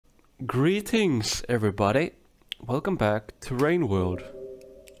Greetings, everybody. Welcome back to Rain World.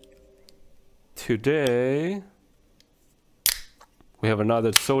 Today we have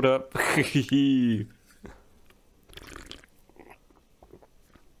another soda.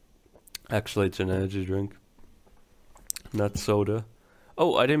 Actually, it's an energy drink, not soda.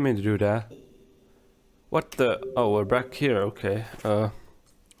 Oh, I didn't mean to do that. What the? Oh, we're back here. Okay.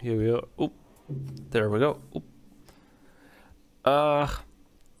 Here we are. Oop. There we go. Oop.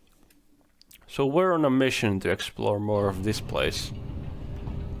 So we're on a mission to explore more of this place.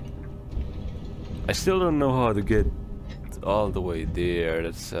 I still don't know how to get all the way there.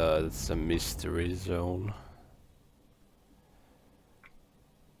 That's a mystery zone.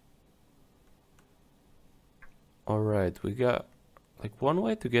 Alright, we got like one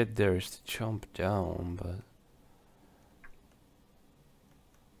way to get there is to jump down, but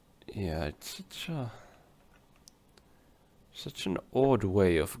yeah, it's such an odd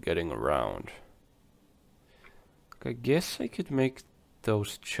way of getting around. I guess I could make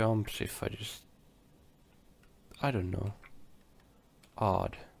those jumps if I just, I don't know.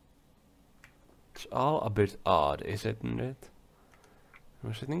 Odd. It's all a bit odd, isn't it?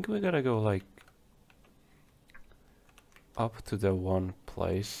 Because I think we gotta go like up to the one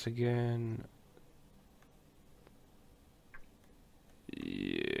place again.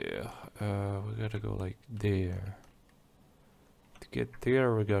 Yeah, we gotta go like there. To get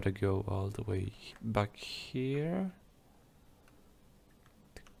there, we gotta go all the way back here.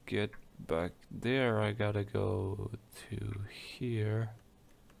 To get back there, I gotta go to here.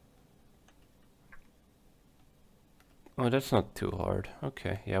 Oh, that's not too hard.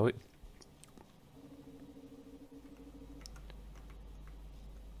 Okay, yeah, we...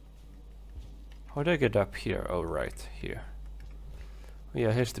 How do I get up here? Oh, right, here.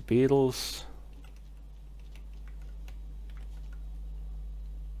 Yeah, here's the beetles.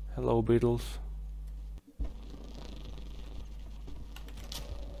 Hello, beetles.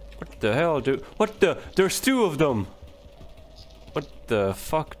 What the hell, dude? What the? There's two of them! What the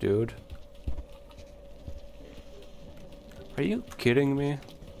fuck, dude? Are you kidding me?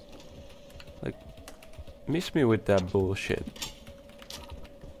 Like, miss me with that bullshit.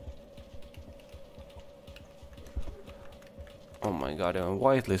 Oh my god, a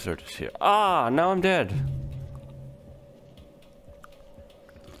white lizard is here. Ah, now I'm dead.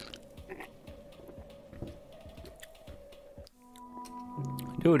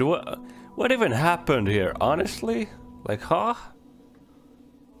 Dude, what even happened here? Honestly? Like, huh?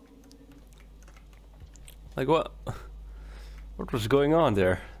 Like, what was going on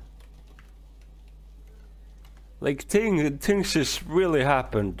there? Like, things just really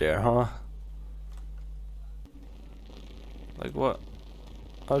happened there, huh? Like, what?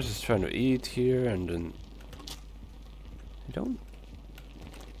 I was just trying to eat here, and then...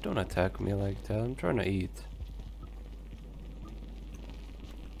 Don't attack me like that. I'm trying to eat.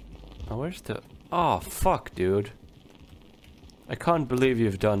 Oh, where's the... Oh, fuck, dude. I can't believe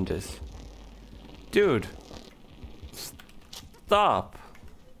you've done this. Dude. Stop.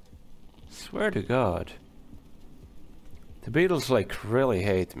 Swear to God. The beetles, like, really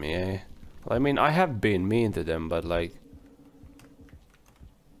hate me, eh? Well, I mean, I have been mean to them, but, like...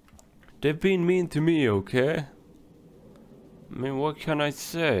 They've been mean to me, okay? I mean, what can I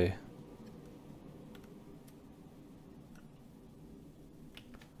say?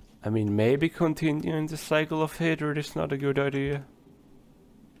 I mean, maybe continuing the cycle of hatred is not a good idea.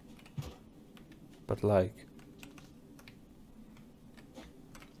 But like...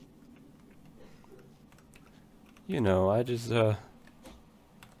 You know, I'm just a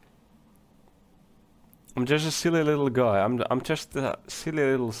silly little guy. I'm just a silly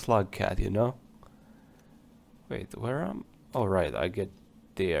little slugcat, you know? Wait, where am... Oh right, I get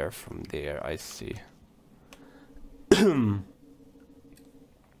there from there, I see.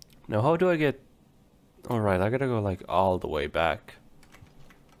 Now how do I get... Alright, I gotta go like all the way back.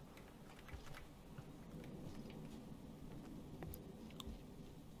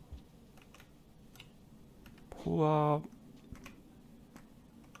 Whoa.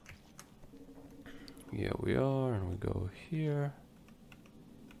 Yeah, we are, and we go here.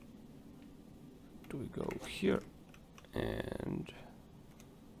 Do we go here? And...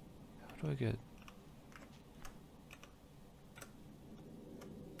 How do I get...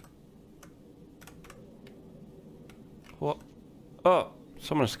 What? Oh!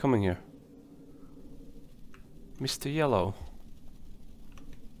 Someone's coming here. Mr. Yellow.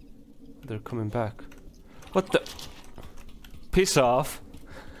 They're coming back. What the? Piss off!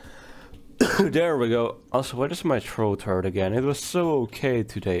 There we go. Also, why does my throat hurt again? It was so okay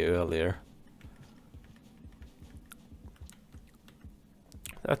today earlier.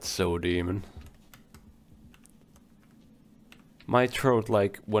 That's so demon. My throat,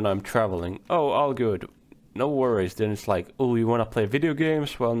 like, when I'm traveling, oh, all good. No worries. Then it's like, oh, you wanna play video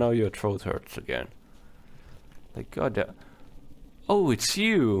games? Well, now your throat hurts again. Like, god. Oh, it's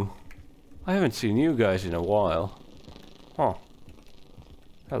you. I haven't seen you guys in a while. Huh.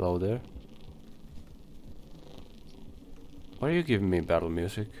 Hello there. Why are you giving me battle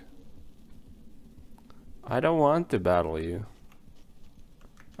music? I don't want to battle you.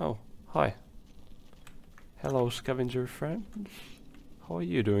 Oh, hi. Hello, scavenger friends. How are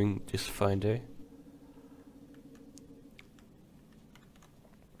you doing this fine day?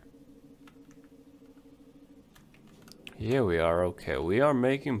 Here we are, okay. We are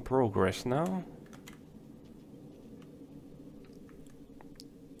making progress now.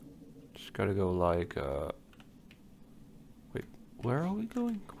 Just gotta go like, wait, where are we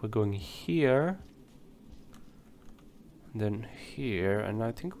going? We're going here. And then here, and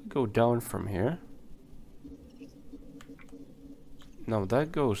I think we go down from here. No,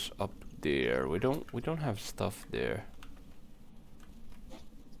 that goes up there. We don't have stuff there.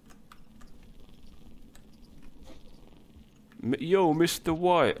 Yo, Mr.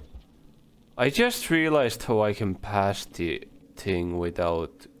 White. I just realized how I can pass the thing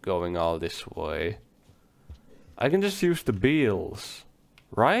without going all this way. I can just use the beetles,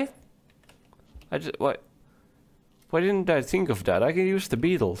 right? Why didn't I think of that? I can use the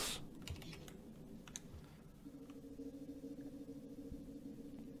beetles.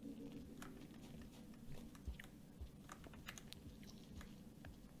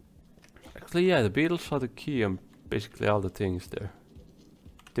 Actually, yeah, the beetles are the key and basically all the things there.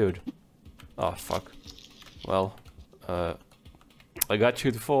 Dude. Oh, fuck. Well, I got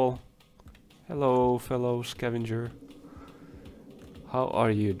you to fall. Hello, fellow scavenger. How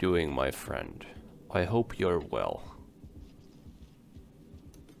are you doing, my friend? I hope you're well.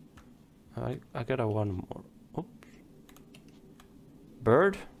 I got a one more. Oops.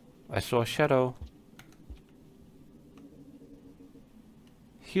 Bird? I saw a shadow.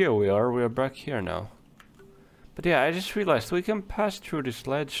 Here we are back here now. But yeah, I just realized we can pass through this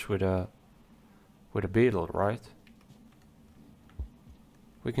ledge with a beetle, right?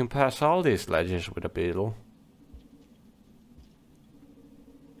 We can pass all these ledges with a beetle.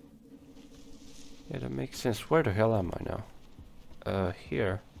 Yeah, that makes sense. Where the hell am I now?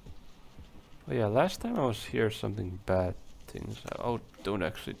 Here. Oh yeah, last time I was here, something bad things. Oh, don't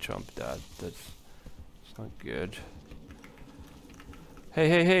actually jump that. It's not good. Hey,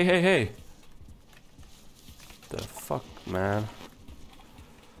 hey, hey, hey, hey! The fuck, man?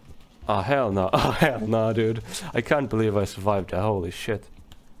 Oh hell no! Oh hell no, dude! I can't believe I survived that. Holy shit!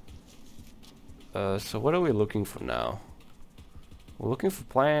 So what are we looking for now? We're looking for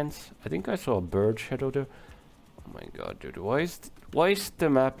plants. I think I saw a bird shadow there. Oh my god, dude! Why is the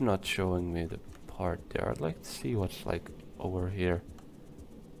map not showing me the part there? I'd like to see what's like over here.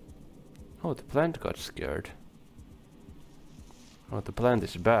 Oh, the plant got scared. Oh, the plant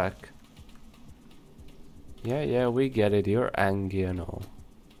is back. Yeah, we get it. You're angry and all.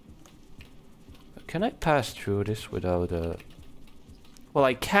 Can I pass through this without a... Well,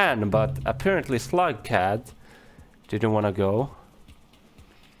 I can, but apparently slugcat didn't want to go.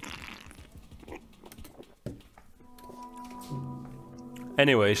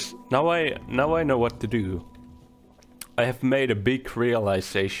 Anyways, now I know what to do. I have made a big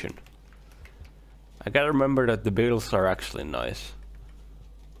realization. I gotta remember that the beetles are actually nice.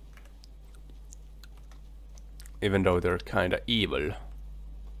 Even though they're kinda evil.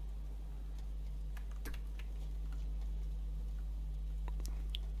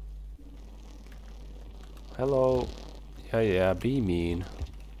 Hello. Yeah, be mean.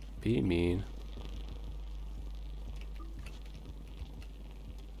 Be mean.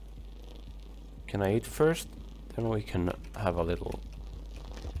 Can I eat first? Then we can have a little...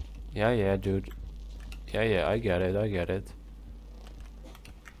 Yeah, dude. Yeah, I get it.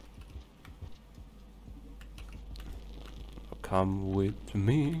 Come with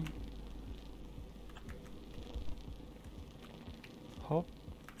me. Hop.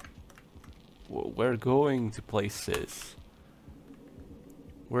 We're going to places.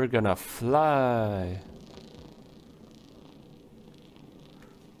 We're gonna fly.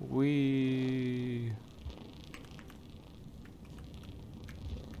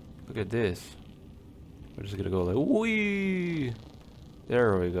 Look at this. We're just gonna go like wee.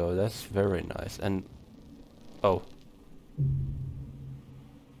 There we go. That's very nice. And oh.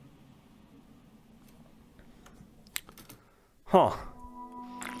 Huh.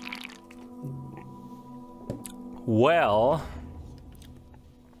 Well.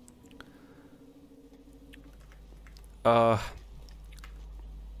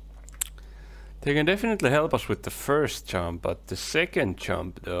 They can definitely help us with the first jump, but the second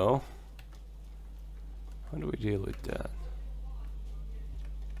jump though... How do we deal with that?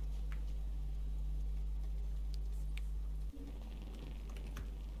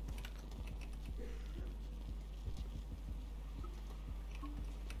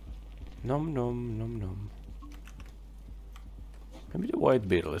 Nom nom nom nom. Maybe the white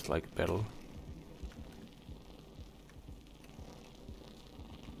beetle is like beetle.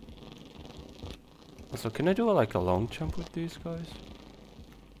 Also, can I do like a long jump with these guys?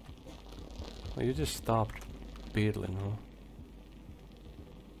 Oh, you just stopped beetling, huh?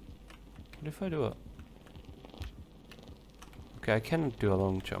 What if I do a... Okay, I cannot do a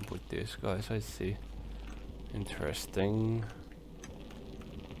long jump with these guys, I see. Interesting.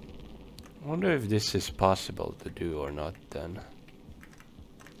 I wonder if this is possible to do or not then.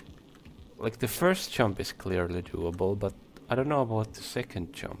 Like the first jump is clearly doable, but I don't know about the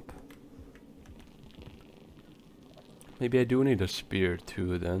second jump. Maybe I do need a spear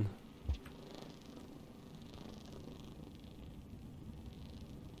too then.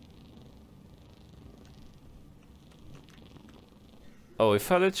 Oh,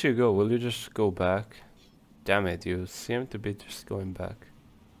 if I let you go, will you just go back? Damn it, you seem to be just going back.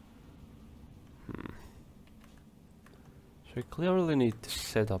 So I clearly need to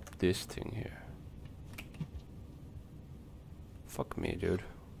set up this thing here. Fuck me, dude.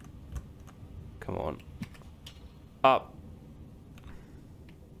 Come on. Up.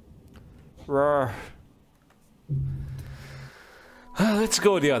 Roar. Let's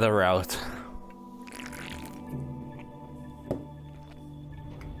go the other route.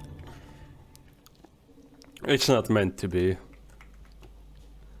 It's not meant to be.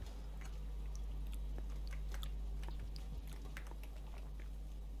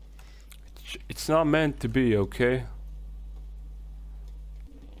 It's not meant to be, okay?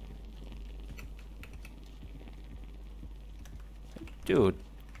 Dude,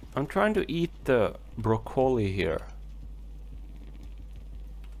 I'm trying to eat the broccoli here.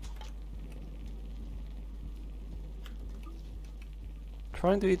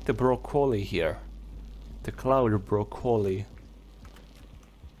 Trying to eat the broccoli here. The cloud broccoli.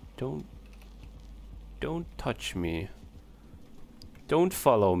 Don't touch me. Don't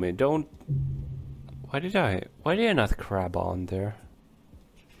follow me. Don't. Why did I not grab on there?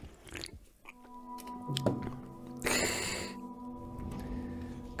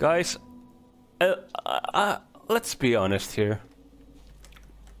 Guys, let's be honest here.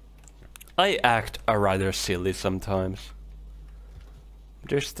 I act rather silly sometimes.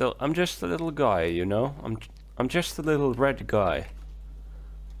 I'm just a little guy, you know? I'm just a little red guy.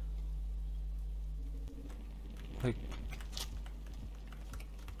 Like,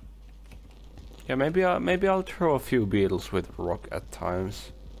 yeah, maybe I'll throw a few beetles with rock at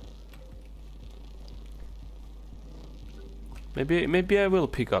times. Maybe I will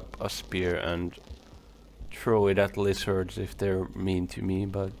pick up a spear and throw it at lizards if they're mean to me,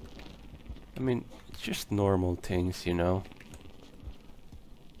 but I mean, it's just normal things, you know?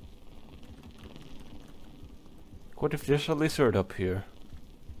 What if there's a lizard up here?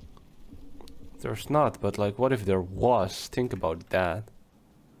 There's not, but like, what if there was? Think about that.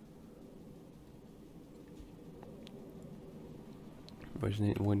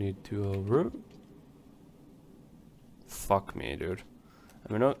 We need to over. Fuck me, dude.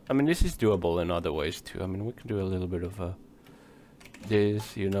 I mean, this is doable in other ways too. I mean, we can do a little bit of a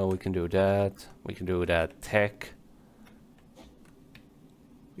this, you know. We can do that. We can do that tech.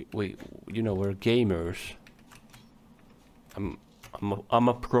 We you know, we're gamers. I'm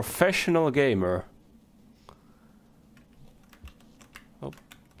a professional gamer. Oh,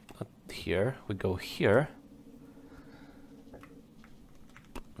 not here. We go here.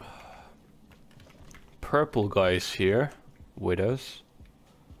 Purple guys here with us.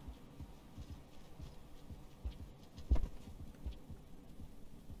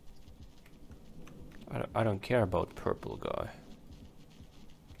 I don't care about purple guy.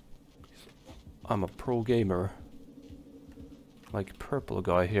 I'm a pro gamer. Like purple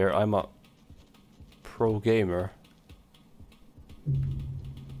guy here, I'm a pro gamer.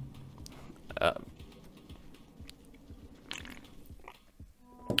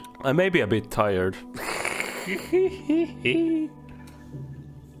 I may be a bit tired.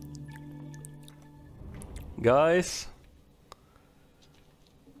 Guys,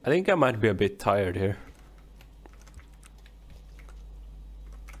 I think I might be a bit tired here.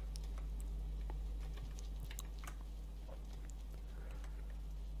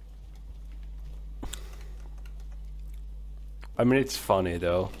 I mean, it's funny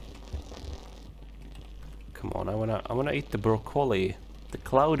though. Come on, I wanna eat the broccoli, the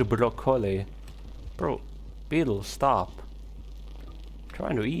cloud broccoli. Bro, beetle, stop. I'm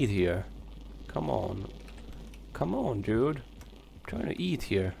trying to eat here. Come on. Come on, dude. I'm trying to eat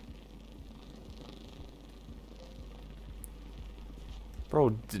here.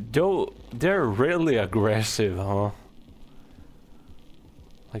 Bro, they're really aggressive, huh?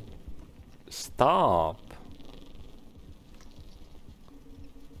 Like, stop.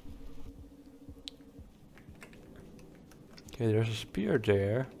 Okay, there's a spear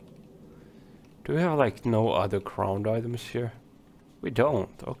there. Do we have like no other crowned items here? We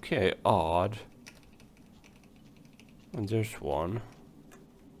don't. Okay, odd. And there's one.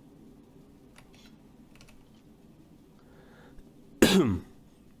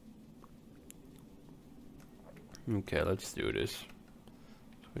 Okay, let's do this.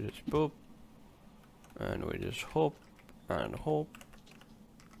 So we just boop. And we just hop and hop.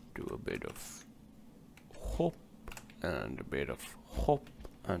 Do a bit of hop and a bit of hop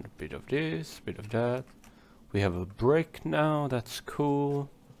and a bit of this, bit of that. We have a brick now, that's cool.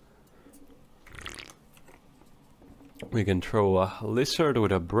 We can throw a lizard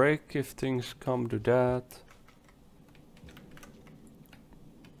with a brick if things come to that.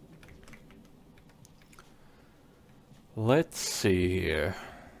 Let's see here.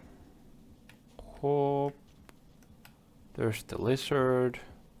 Hop. There's the lizard.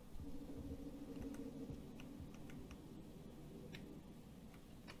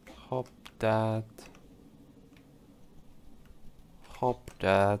 Hop that. Hop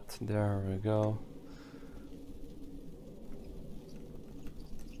that. There we go.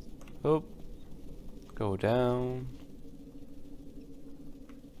 Up. Go down.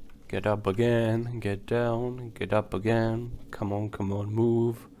 Get up again. Get down. Get up again. Come on,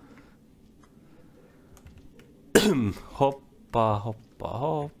 move. Hoppa, hoppa,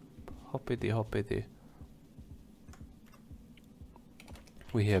 hop. Hoppity, hoppity.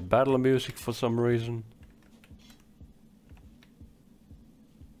 We hear battle music for some reason.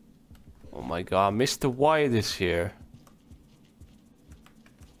 Oh my god, Mr. White is here.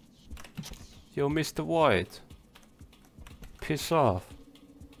 Yo, Mr. White. Piss off.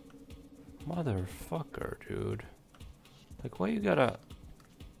 Motherfucker, dude. Like, why you gotta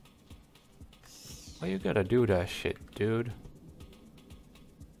do that shit, dude?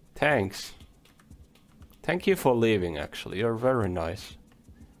 Thanks. Thank you for leaving, actually. You're very nice.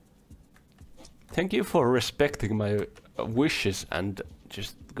 Thank you for respecting my wishes and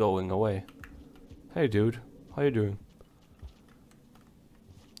just going away. Hey, dude. How you doing?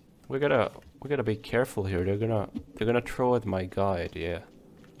 We gotta be careful here. They're gonna throw at my guide, yeah.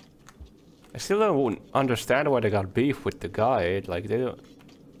 I still don't understand why they got beef with the guide. Like, they don't...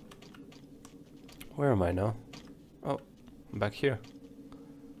 Where am I now? Oh, I'm back here.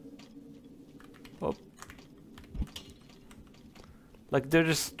 Oh. Like, they're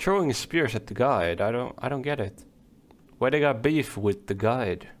just throwing spears at the guide. I don't get it. Why they got beef with the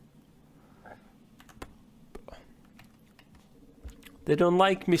guide? They don't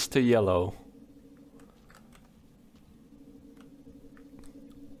like Mr. Yellow.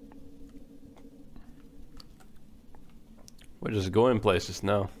 We're just going places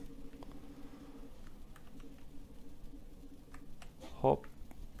now. Hop.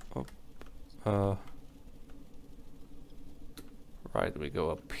 Hop. Right, we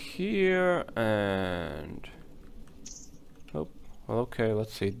go up here and... Oh, well, okay,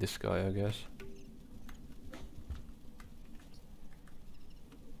 let's eat this guy, I guess.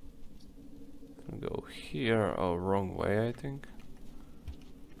 Go here. Oh, wrong way, I think.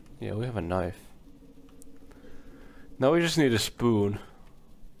 Yeah, we have a knife. Now we just need a spoon.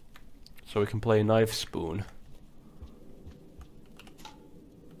 So we can play knife spoon.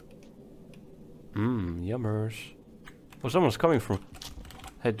 Yummers. Oh, someone's coming from...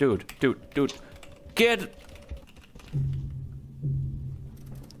 Hey, dude. Get...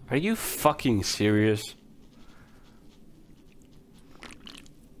 Are you fucking serious?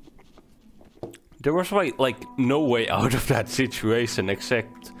 There was like no way out of that situation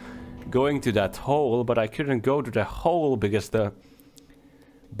except going to that hole, but I couldn't go to the hole because the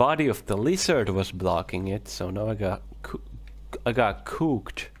body of the lizard was blocking it, so now I got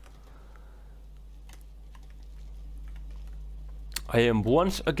cooked. I am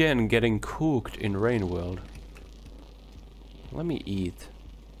once again getting cooked in Rain World. Let me eat.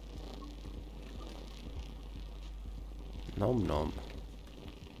 Nom nom.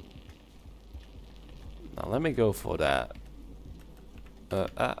 Now let me go for that.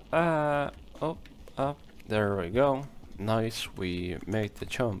 Oh, up. There we go. Nice, we made the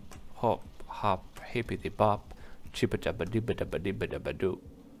jump. Hop, hop, hippity bop. Chippa dabba dibba dabba dibba dabba doo.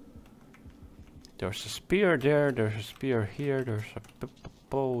 There's a spear there, there's a spear here, there's a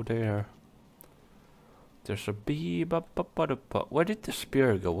bow there. There's a bee. Where did the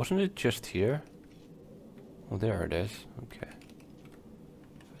spear go? Wasn't it just here? Oh, there it is. Okay.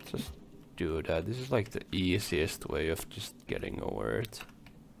 Let's just do that. This is like the easiest way of just getting over it.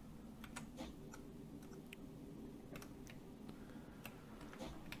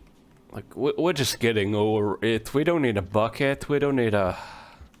 Like, we're just getting over it. We don't need a bucket. We don't need a...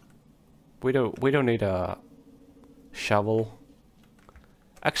 We don't need a shovel.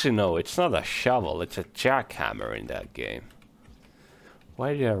 Actually, no, it's not a shovel. It's a jackhammer in that game.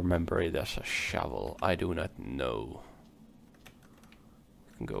 Why do I remember it as a shovel? I do not know.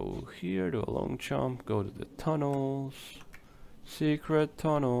 We can go here, do a long jump, go to the tunnels. Secret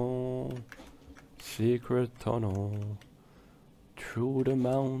tunnel. Secret tunnel. Through the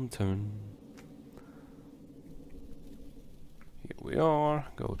mountain. Here we are.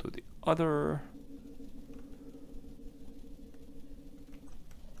 Go to the other.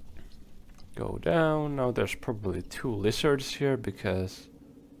 Go down. Now there's probably 2 lizards here because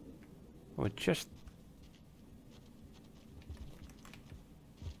we just...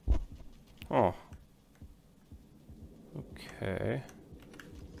 Oh. Okay.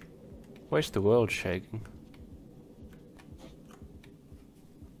 Why is the world shaking?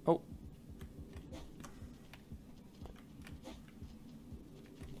 Oh.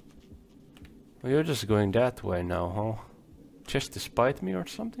 Well, you're just going that way now, huh? Just to spite me or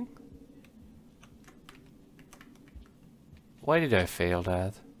something? Why did I fail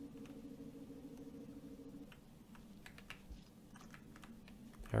that?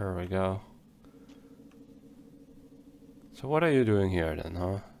 There we go. So what are you doing here then,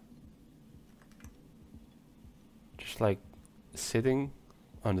 huh? Just like sitting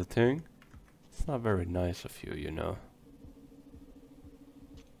on the thing? It's not very nice of you, you know.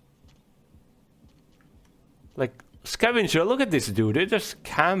 Like, scavenger, look at this dude, they're just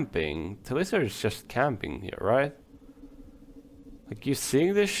camping. The lizard is just camping here, right? Like, you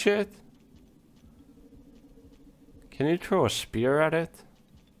seeing this shit? Can you throw a spear at it?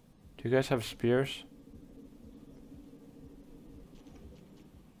 Do you guys have spears?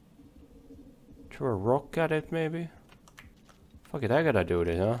 Throw a rock at it, maybe? Fuck it, I gotta do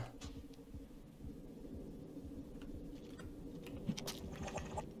this, huh?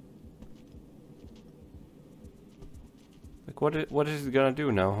 Like, what is it gonna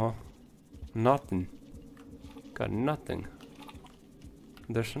do now, huh? Nothing. Got nothing.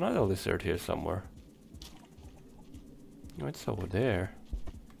 There's another lizard here somewhere. Oh, it's over there.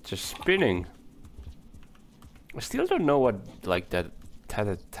 It's just spinning. I still don't know what, like, that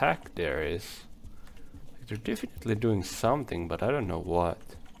attack there is. Like, they're definitely doing something, but I don't know what.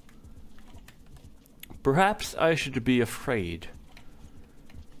 Perhaps I should be afraid.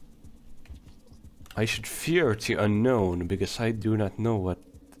 I should fear the unknown, because I do not know what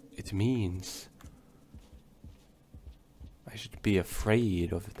it means. I should be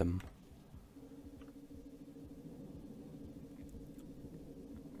afraid of them.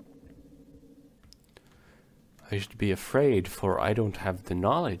 I should be afraid, for I don't have the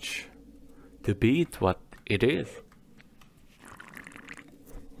knowledge to beat what it is.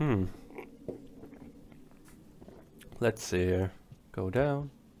 Let's see here. Go down.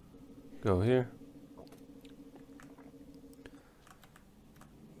 Go here.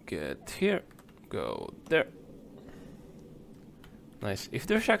 Get here. Go there. Nice. If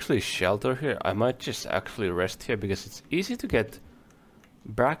there's actually shelter here, I might just actually rest here because it's easy to get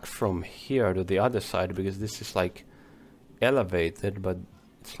back from here to the other side because this is like elevated, but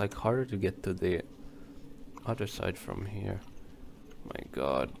it's like harder to get to the other side from here. My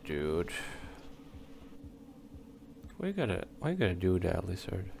god, dude. Why you gotta do that,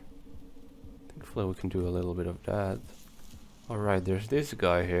 lizard? Thankfully we can do a little bit of that. Alright, there's this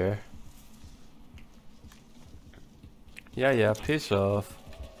guy here. Yeah, piss off.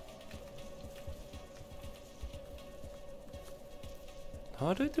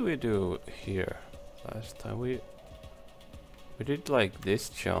 How did we do here? Last time we did like this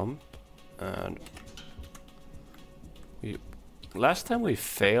jump, and last time we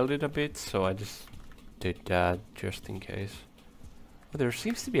failed it a bit, so I just did that just in case. Oh, there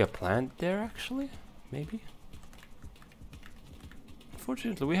seems to be a plant there actually, maybe.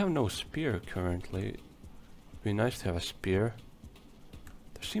 Unfortunately, we have no spear currently. It'd be nice to have a spear.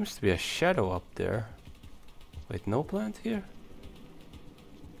 There seems to be a shadow up there. Wait, no plant here?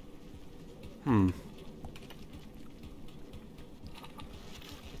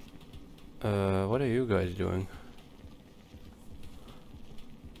 What are you guys doing?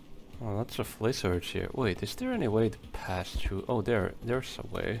 Oh, lots of lizards here. Wait, is there any way to pass through? Oh, there's a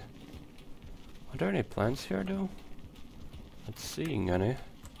way. Are there any plants here though? Not seeing any.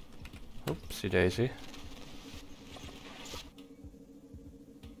 Oopsie daisy.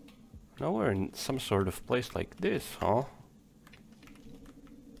 Now we're in some sort of place like this, huh?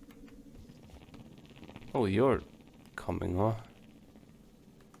 Oh, you're coming, huh?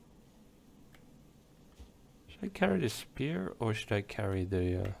 Should I carry the spear or should I carry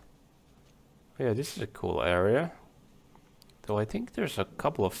the... Oh yeah, this is a cool area. Though I think there's a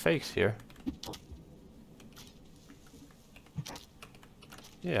couple of fakes here.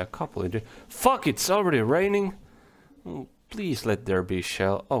 Yeah, a couple of... Fuck, it's already raining! Oh, please let there be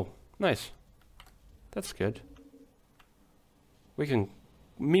shell. Oh, nice. That's good. We can...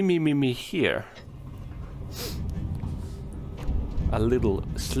 Me here. A little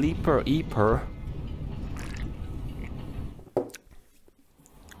sleeper-eeper.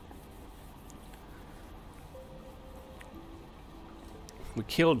 We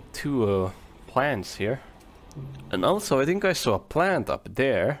killed two plants here. And also I think I saw a plant up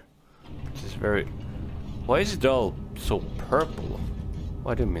there. Which is very... Why is it all so purple? Oh,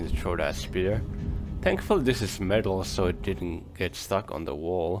 I didn't mean to throw that spear. Thankfully this is metal so it didn't get stuck on the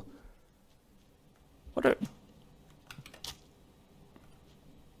wall. What a...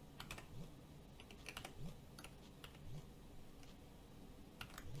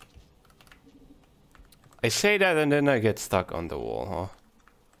 I say that and then I get stuck on the wall, huh?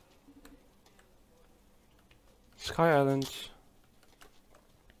 Sky Islands.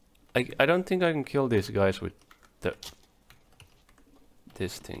 I don't think I can kill these guys with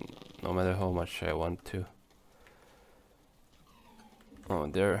this thing, no matter how much I want to. Oh,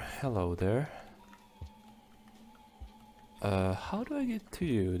 there. Hello there. How do I get to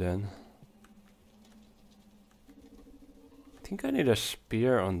you then? I think I need a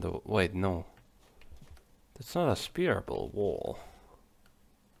spear on the... Wait, no. That's not a spearable wall.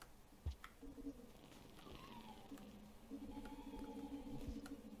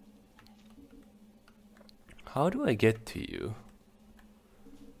 How do I get to you?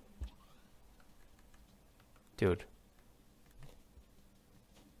 Dude.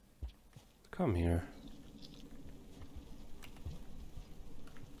 Come here.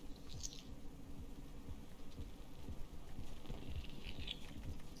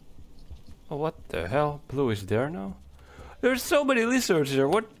 Oh, what the hell? Blue is there now? There's so many lizards here.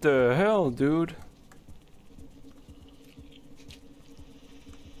 What the hell, dude?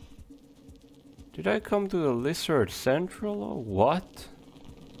 Did I come to the lizard central or what?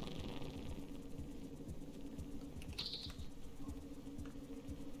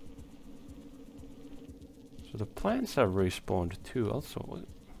 So the plants have respawned too. Also,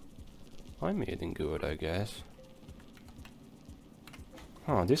 I'm eating good, I guess.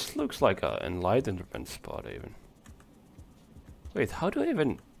 Oh, this looks like an enlightenment spot even. Wait, how do I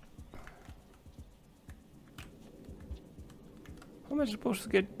even... How am I supposed to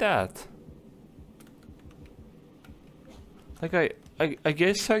get that? Like I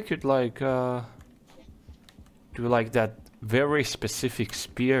guess I could like do like that very specific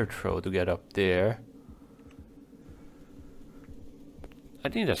spear throw to get up there. I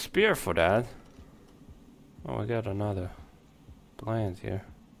need a spear for that. Oh, I got another plant here.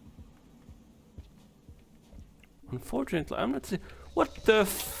 Unfortunately, I'm not... What the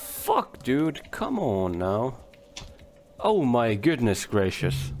fuck, dude? Come on now. Oh my goodness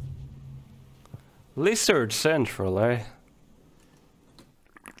gracious. Lizard Central, eh?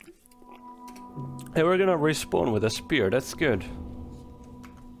 Hey, we're gonna respawn with a spear, that's good.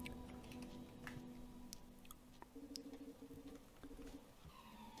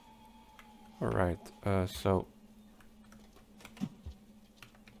 Alright, so...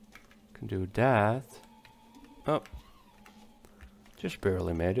 Can do that. Oh. Just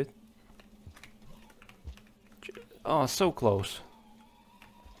barely made it. Oh, so close.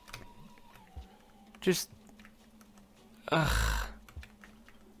 Just... Ugh.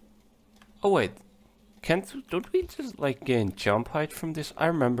 Oh wait. Don't we just like gain jump height from this? I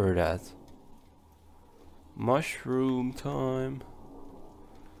remember that. Mushroom time.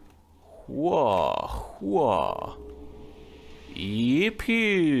 Whoa, whoa.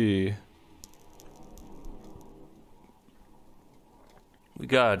 Yippee. We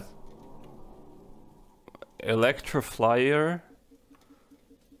got Electroflyer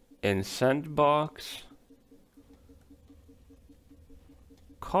and Sandbox.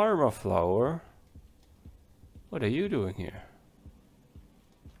 Karma Flower. What are you doing here?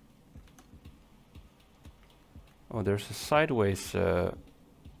 Oh, there's a sideways guy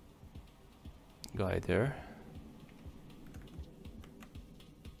there.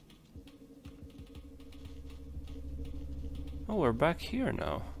 Oh, we're back here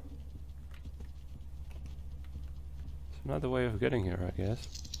now. It's another way of getting here, I guess.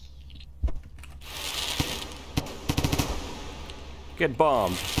 Get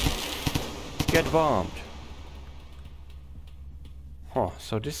bombed. Get bombed. Huh,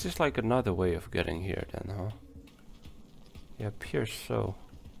 so this is like another way of getting here then, huh? Yeah, appears so.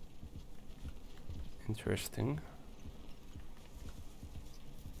 Interesting.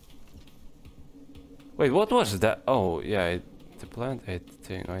 Wait, what was that? Oh, yeah, the plant ate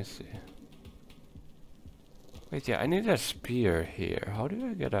thing, I see. Wait, yeah, I need a spear here. How do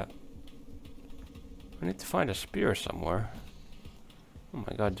I get a... I need to find a spear somewhere. Oh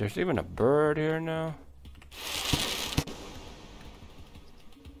my god, there's even a bird here now.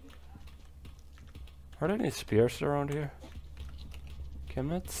 Are there any spears around here? Okay, I'm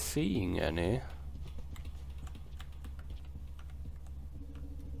not seeing any.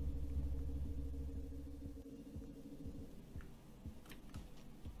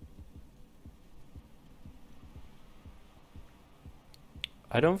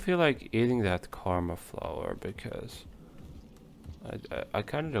 I don't feel like eating that karma flower because I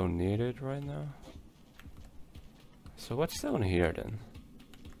kind of don't need it right now. So what's down here then?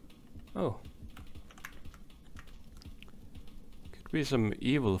 Oh. Could be some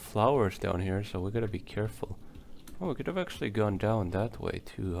evil flowers down here, so we gotta be careful. Oh, we could have actually gone down that way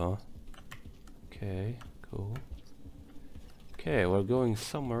too, huh? Okay, cool. Okay, we're going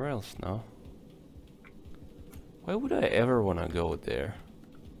somewhere else now. Why would I ever want to go there?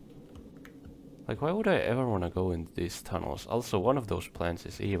 Like, why would I ever want to go into these tunnels? Also, one of those plants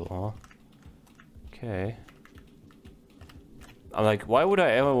is evil, huh? Okay. I'm like, why would I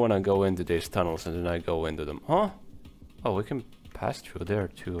ever want to go into these tunnels and then I go into them? Huh? Oh, we can pass through there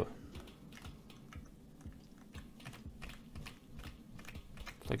too.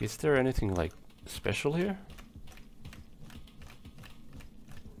 Like, is there anything like special here?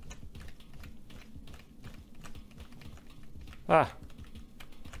 Ah!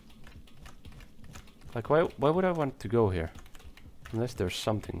 Like, why would I want to go here? Unless there's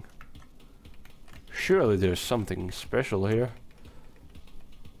something. Surely there's something special here.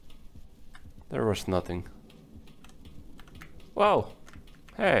 There was nothing. Whoa!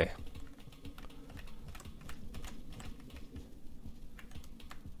 Hey!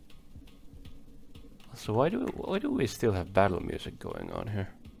 So why do we still have battle music going on here?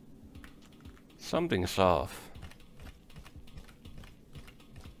 Something's off.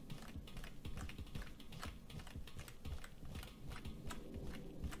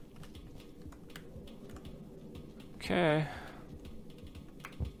 Okay.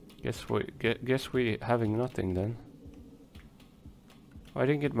 Guess we having nothing then. I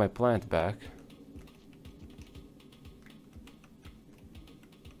didn't get my plant back.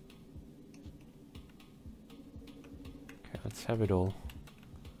 Okay, let's have it all.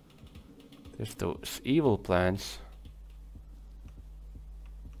 There's those evil plants.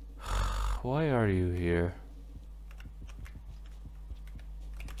 Why are you here?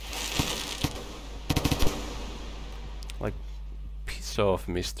 Like, piss off,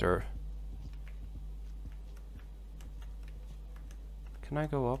 mister. Can I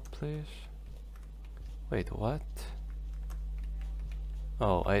go up, please? Wait, what?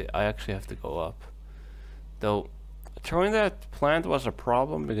 Oh, I actually have to go up. Though, throwing that plant was a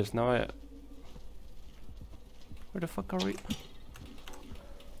problem because now I... Where the fuck are we?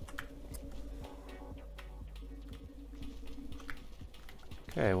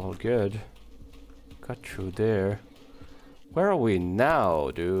 Okay, well, good. Got through there. Where are we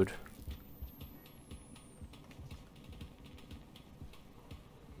now, dude?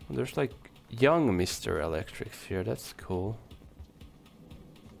 There's like young Mr. Electrics here, that's cool.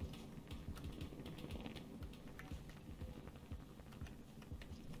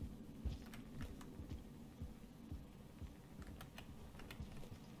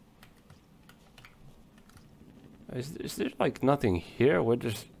 Is there like nothing here? We're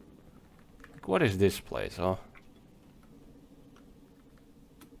just... Like, what is this place, huh?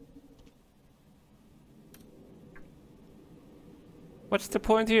 What's the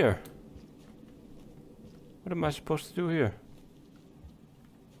point here? What am I supposed to do here?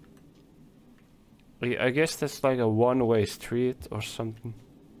 I guess that's like a one-way street or something.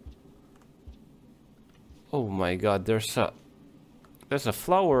 Oh my god, there's a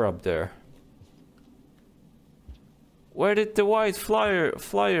flower up there. Where did the white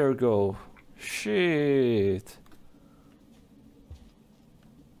flyer go? Shit.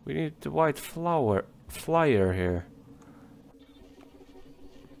 We need the white flyer here.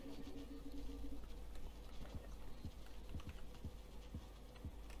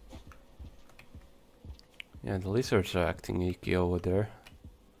 Yeah, the lizards are acting icky over there.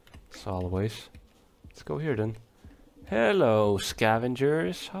 As always. Let's go here then. Hello,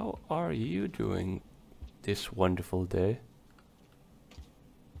 scavengers. How are you doing this wonderful day?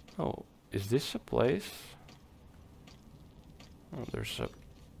 Oh, Is this a place? Oh, there's a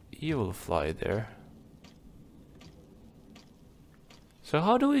evil fly there. So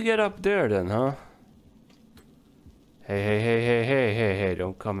how do we get up there then, huh? Hey, hey, hey, hey, hey, hey, hey,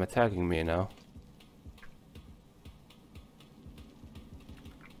 don't come attacking me now.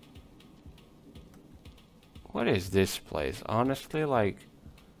 What is this place? Honestly, like,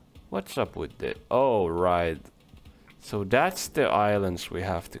 what's up with it? Oh, right. So that's the islands we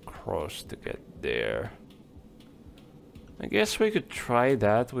have to cross to get there. I guess we could try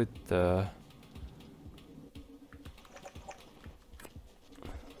that with the...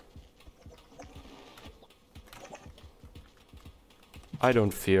 I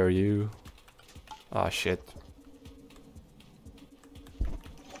don't fear you. Ah, shit.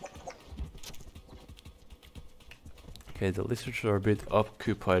 Okay, the lizards are a bit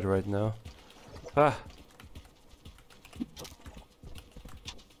occupied right now. Ah!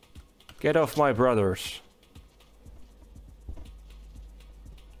 Get off my brothers!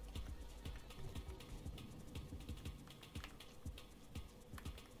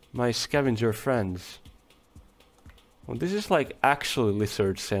 My scavenger friends. Well, this is like actually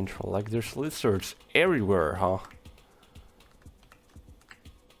lizard central. Like there's lizards everywhere, huh?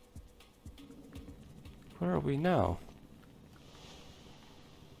 Where are we now?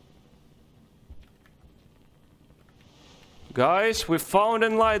 Guys, we found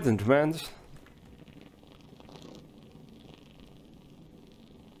enlightenment.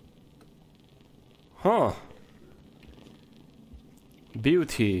 Huh.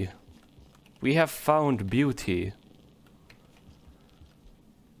 Beauty. We have found beauty.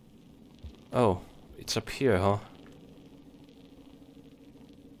 Oh, it's up here, huh?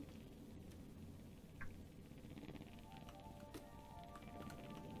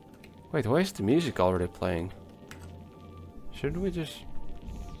 Wait, why is the music already playing? Shouldn't we just...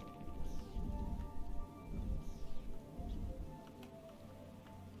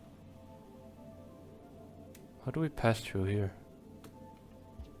 How do we pass through here?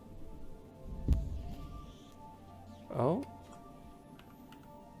 Oh?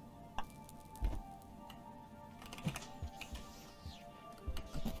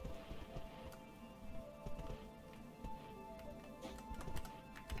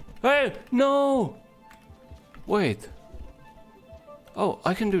 Hey! No! Wait. Oh,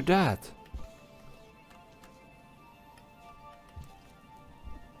 I can do that.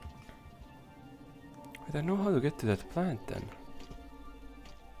 Wait, I know how to get to that plant then.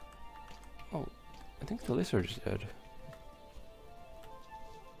 Oh, I think the lizard is dead.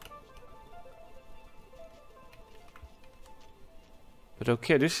 But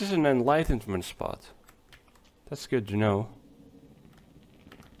okay, this is an enlightenment spot. That's good to know.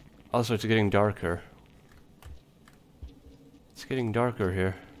 Also, it's getting darker. It's getting darker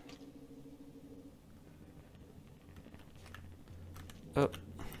here. Oh,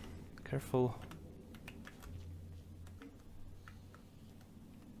 careful.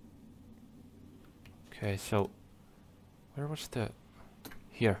 Okay, so where was the...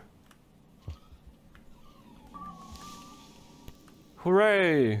 Here.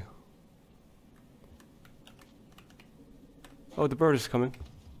 Hooray! Oh, the bird is coming.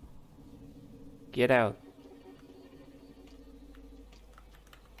 Get out.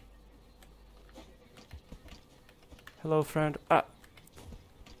 Hello, friend. Ah!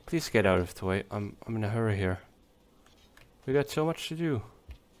 Please get out of the way. I'm in a hurry here. We got so much to do.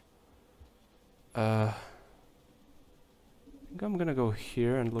 I think I'm gonna go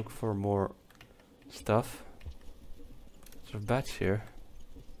here and look for more stuff. There's bats here.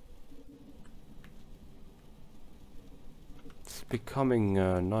 It's becoming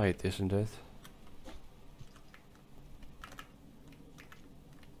night, isn't it?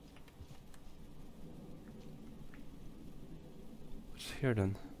 What's here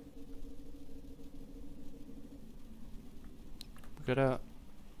then? We gotta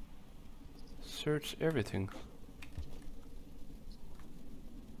search everything.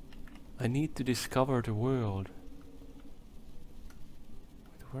 I need to discover the world.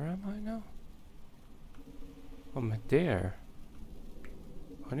 Wait, where am I now? I'm there.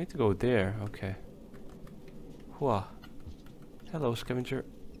 I need to go there, okay. Hua. Hello, scavenger.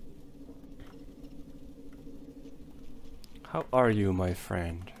 How are you, my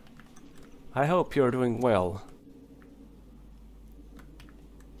friend? I hope you're doing well.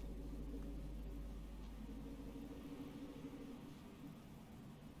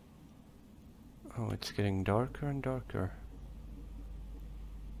 Oh, it's getting darker and darker.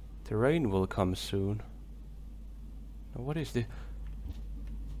 The rain will come soon. Now, what is the...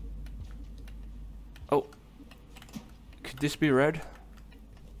 Oh! Could this be red?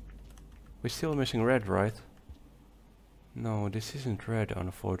 We're still missing red, right? No, this isn't red,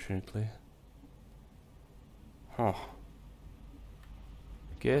 unfortunately. Huh.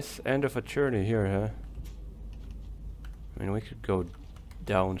 Guess end of a journey here, huh? I mean, we could go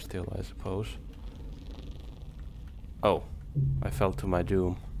down still, I suppose. Oh, I fell to my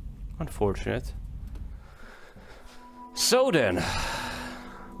doom. Unfortunate. So then,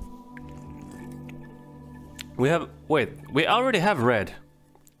 we have, wait, we already have red.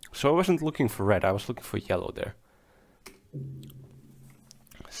 So I wasn't looking for red, I was looking for yellow there.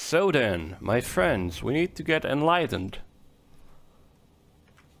 So then, my friends, we need to get enlightened.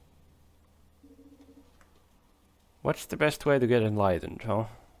 What's the best way to get enlightened, huh?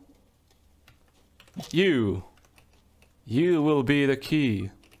 You will be the key.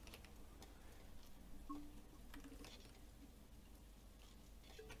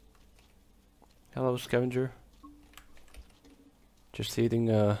 Hello, scavenger. Just eating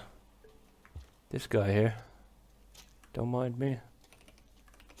this guy here. Don't mind me.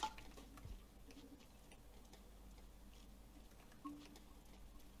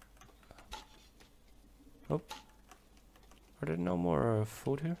 Oh, are there no more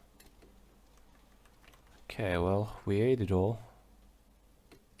food here? Okay, well, we ate it all.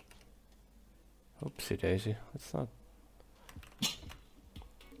 Oopsie daisy, let's not.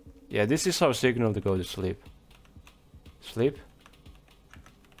 Yeah, this is our signal to go to sleep. Sleep?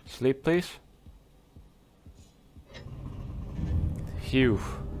 Sleep, please? Phew.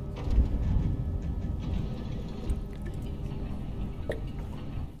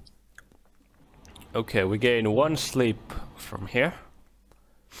 Okay, we gain 1 sleep from here.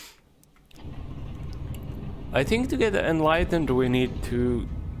 I think to get enlightened we need to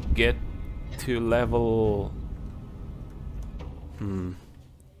get to level...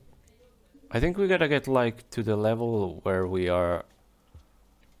 I think we gotta get like to the level where we are...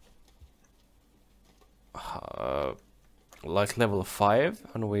 like level 5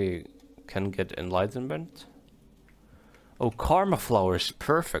 and we can get enlightenment. Oh, karma flower is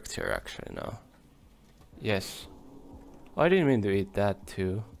perfect here actually now. Yes. I didn't mean to eat that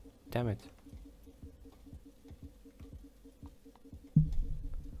too. Damn it.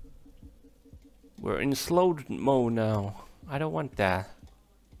 We're in slow mode now. I don't want that.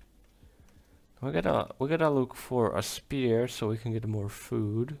 We gotta look for a spear so we can get more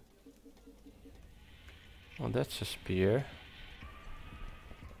food. Oh, that's a spear.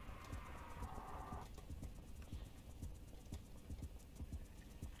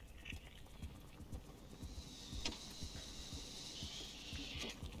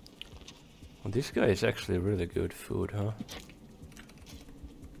 Well, this guy is actually really good food, huh?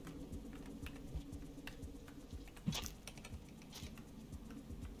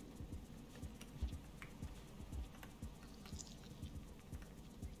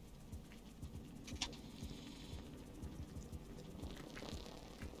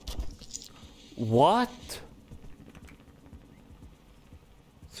 What?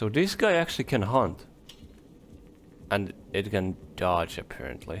 So this guy actually can hunt. And it can dodge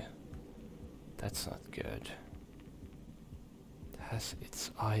apparently. That's not good. It has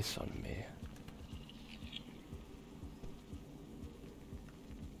its eyes on me.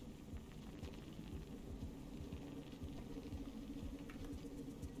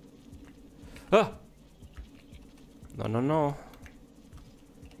 Ah! No, no, no.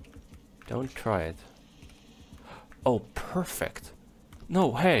 Don't try it. Oh, perfect.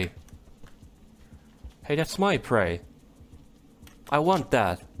 No, hey. Hey, that's my prey. I want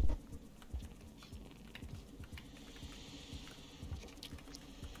that.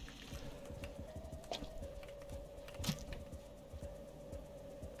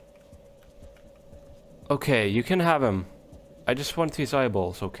 Okay, you can have him. I just want his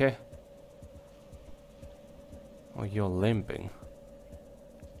eyeballs, okay? Oh, you're limping.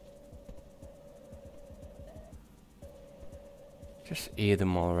 Just eat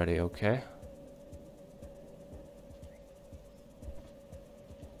them already, okay?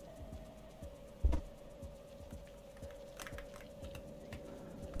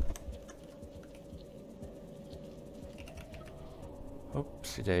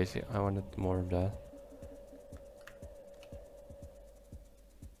 Oopsie daisy, I wanted more of that.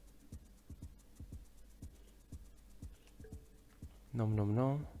 Nom nom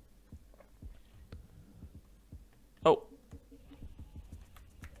nom. Oh!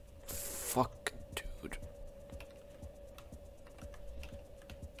 Fuck, dude.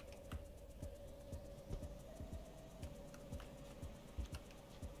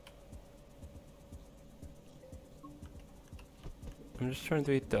 I'm just trying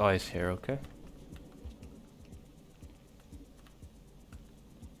to eat the ice here, okay?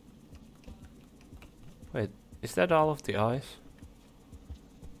 Is that all of the ice?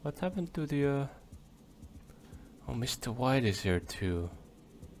 What happened to the Oh, Mr. White is here too.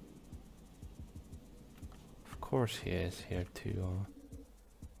 Of course he is here too.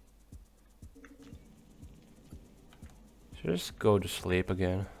 Should I just go to sleep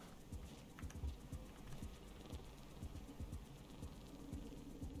again?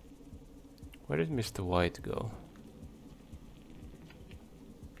 Where did Mr. White go?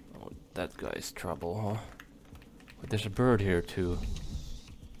 Oh, that guy's trouble, huh? But there's a bird here too.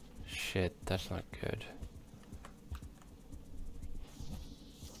 Shit, that's not good.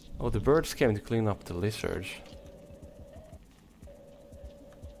 Oh, the birds came to clean up the lizards.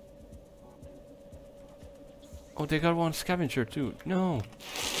 Oh, they got one scavenger too. No!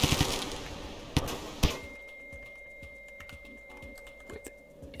 Wait,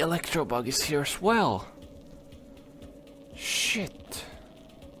 Electrobug is here as well! Shit!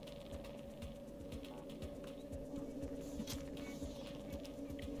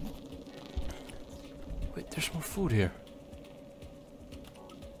 Wait, there's more food here.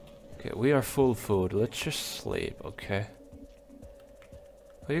 Okay, we are full food. Let's just sleep, okay?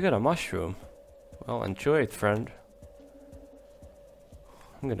 Oh, you got a mushroom. Well, enjoy it, friend.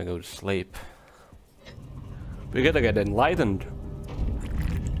 I'm gonna go to sleep. We gotta get enlightened.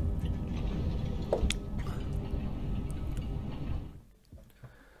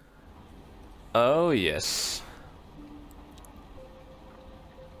 Oh, yes.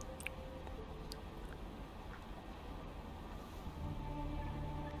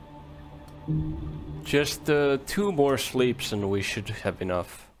 Just 2 more sleeps and we should have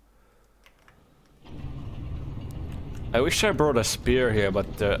enough. I wish I brought a spear here,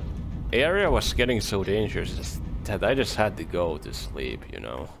 but the area was getting so dangerous that I just had to go to sleep, you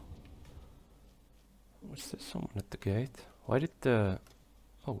know. Was there someone at the gate? Why did the...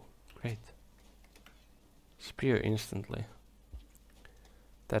 Oh, great. Spear instantly.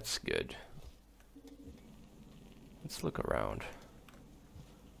 That's good. Let's look around.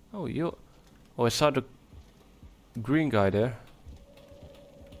 Oh, you... Oh, I saw the green guy there.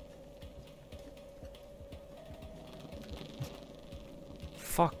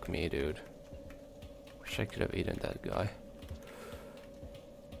 Fuck me, dude. Wish I could have eaten that guy.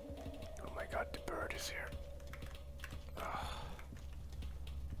 Oh my god, the bird is here. Ugh.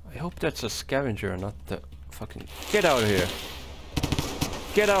 I hope that's a scavenger, not the fucking... Get out of here!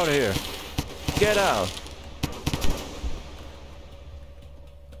 Get out of here! Get out!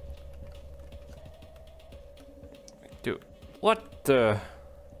 Dude, what the...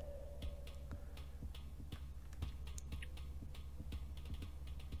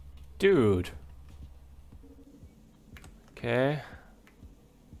 Dude. Okay.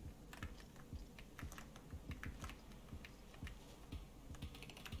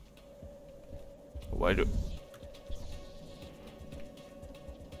 Why do...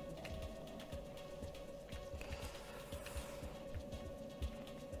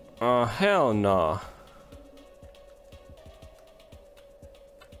 hell no.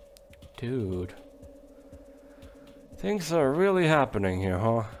 Dude. Things are really happening here,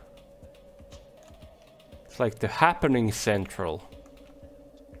 huh? It's like the happening central.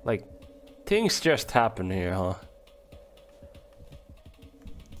 Like, things just happen here, huh?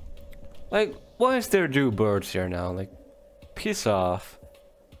 Like, why is there 2 birds here now? Like, piss off.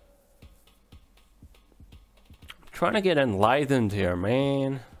 I'm trying to get enlightened here,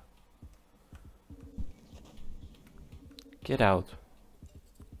 man. Get out.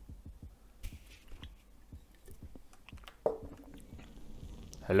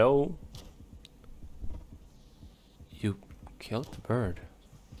 Hello? You killed the bird.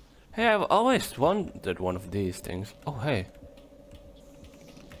 Hey, I've always wanted one of these things. Oh, hey.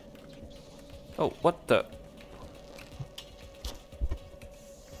 Oh, what the?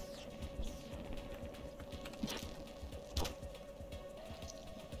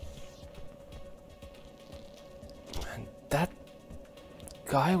 Man, that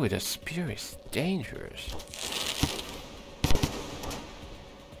guy with a spear is dangerous.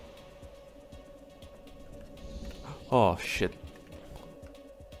 Oh, shit.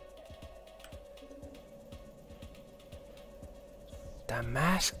 That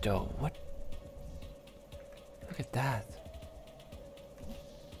mask, though. What? Look at that.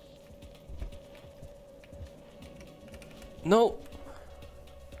 No.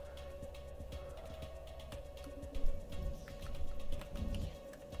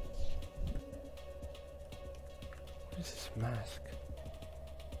 What is this mask?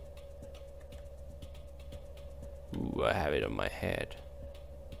 Ooh, I have it on my head.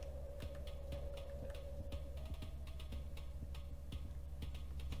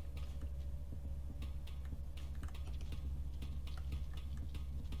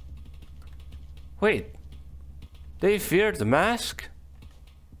 Wait. They feared the mask?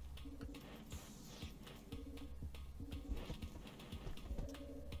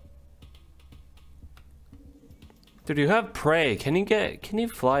 Dude, you have prey. Can you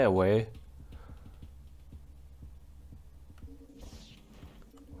fly away?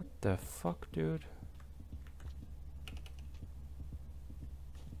 What the fuck, dude?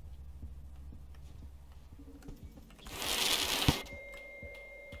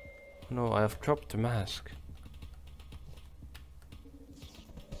 No, I have dropped the mask.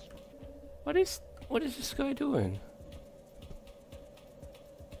 What is this guy doing?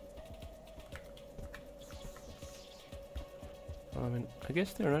 I mean, I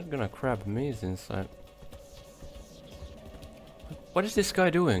guess they're not gonna grab me since I... What is this guy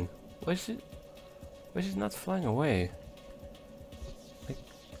doing? Why is it not flying away? Like...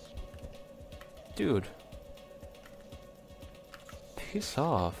 Dude. Piss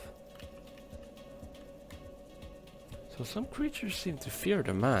off. So some creatures seem to fear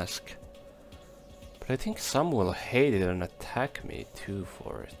the mask. But I think some will hate it and attack me too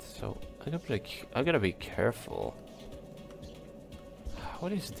for it. So I gotta be careful.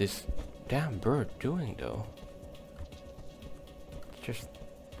 What is this damn bird doing though? Just...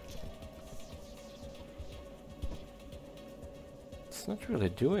 It's not really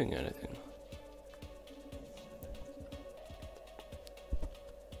doing anything.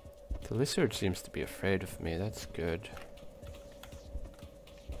 The lizard seems to be afraid of me, that's good.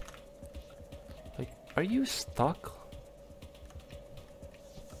 Like, are you stuck?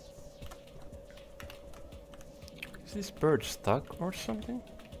 Is this bird stuck or something?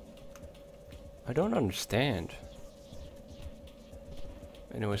 I don't understand.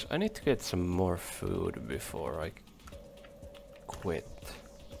 Anyways, I need to get some more food before I quit.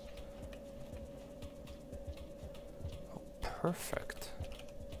 Oh, perfect.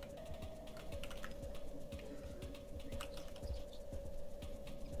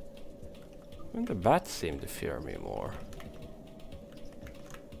 And the bats seem to fear me more.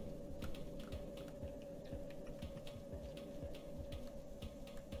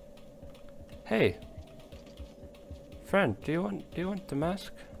 Hey, friend, do you want the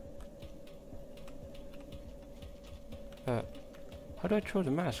mask? How do I throw the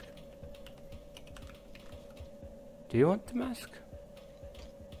mask? Do you want the mask?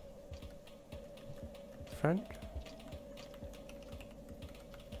 Friend?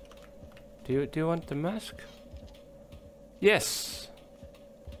 Do you want the mask? Yes!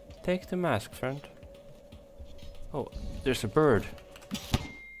 Take the mask, friend. Oh, there's a bird.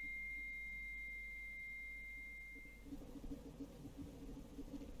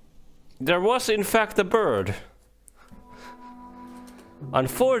 There was in fact a bird.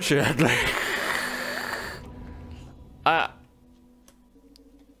 Unfortunately. I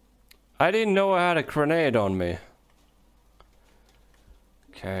didn't know I had a grenade on me.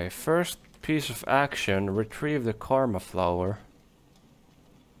 Okay, first piece of action, retrieve the karma flower.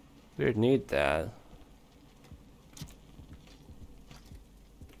 We'd need that.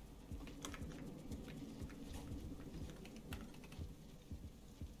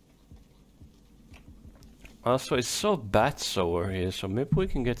 Also, it's so bats over here, so maybe we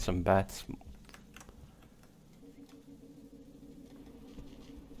can get some bats.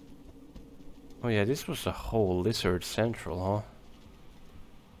 Oh yeah, this was a whole lizard central, huh?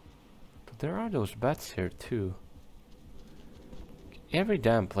 But there are those bats here too. Every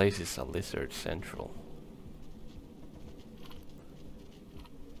damn place is a lizard central.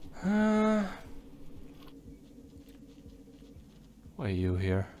 Why are you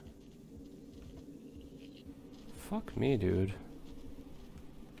here? Fuck me, dude.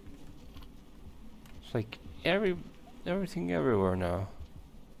 It's like everything everywhere now.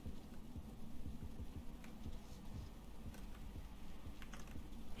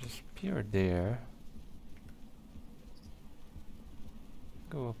 Just appear there.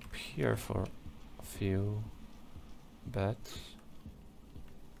 Go up here for a few bats.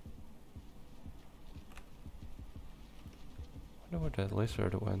 I wonder where that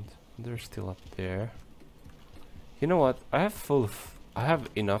lizard went. They're still up there. You know what? I have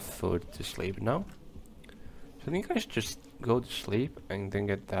enough food to sleep now. So I think I should just go to sleep and then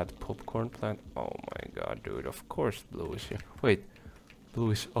get that popcorn plant. Oh my god, dude. Of course Blue is here. Wait.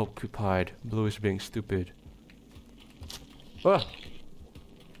 Blue is occupied. Blue is being stupid. Ah!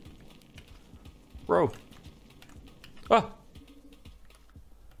 Bro. Ah!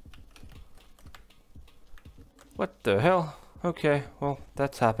 What the hell? Okay, well,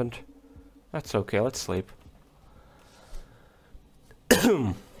 that's happened. That's okay, let's sleep.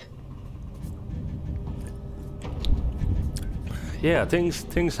 Yeah,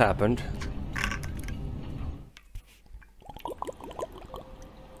 things happened.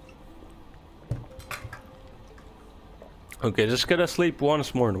 Okay, just gotta sleep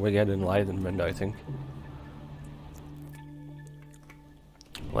once more and we get enlightenment, I think.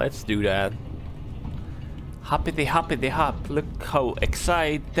 Let's do that. Hoppity hoppity hop, look how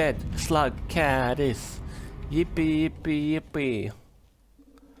excited Slugcat is. Yippee yippee yippee.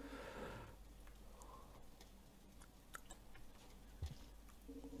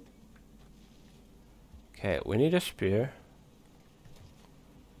 Okay, we need a spear.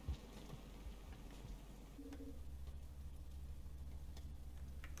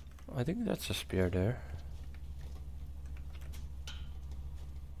 I think that's a spear there.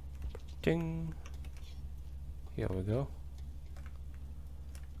 Ding. Here we go.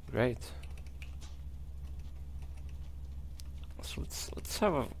 Great. So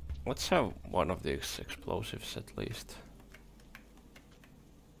let's have one of these explosives at least.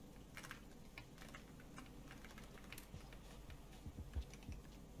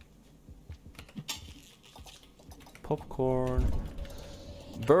 Popcorn.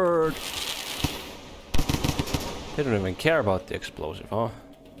 Bird. They don't even care about the explosive, huh?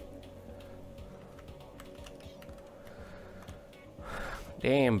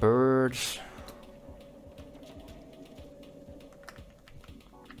 Damn birds.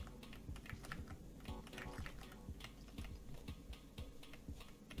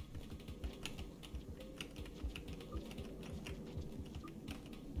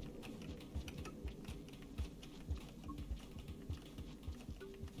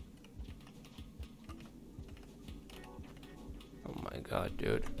 Oh my god,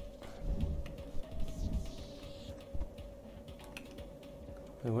 dude.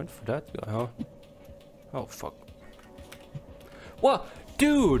 I went for that guy, huh? Oh, fuck. What?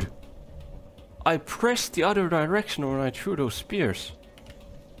 Dude! I pressed the other direction when I threw those spears.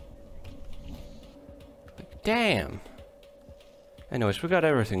 Like, damn. Anyways, we got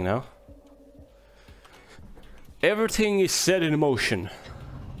everything now. Everything is set in motion.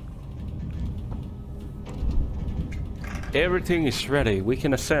 Everything is ready. We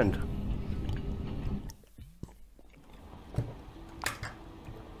can ascend.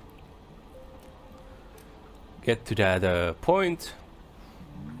 Get to that point.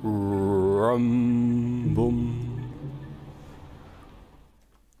 Rum, boom.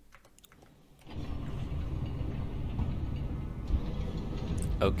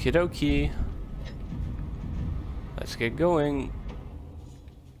 Okie dokie. Let's get going.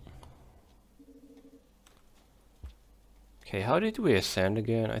 Okay, how did we ascend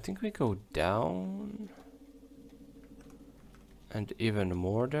again? I think we go down. And even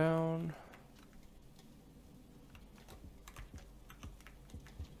more down.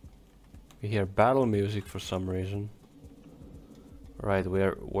 We hear battle music for some reason. Right,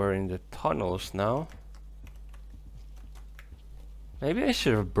 we're in the tunnels now. Maybe I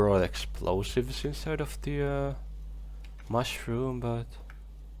should have brought explosives inside of the mushroom, but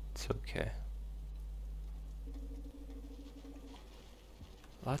it's okay.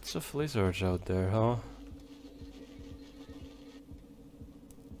 Lots of lizards out there, huh?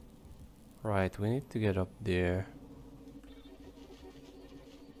 Right, we need to get up there.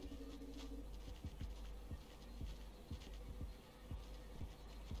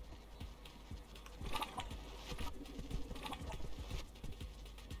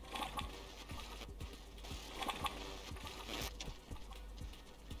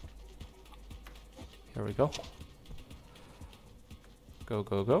 Here we go. Go,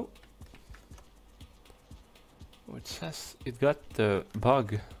 go, go. Oh, it says it got the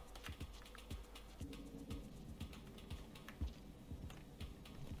bug.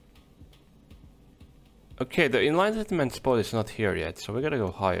 Okay, the enlightenment spot is not here yet, so we gotta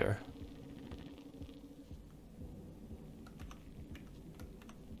go higher.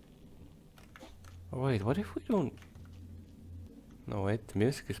 Oh, wait, what if we don't... No, wait, the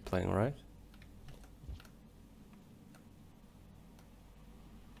music is playing, right?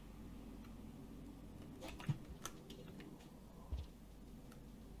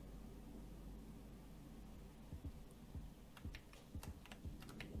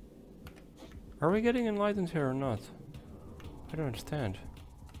 Are we getting enlightened here or not? I don't understand.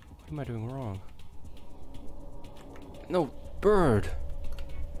 What am I doing wrong? No, bird!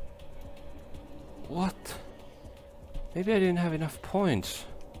 What? Maybe I didn't have enough points.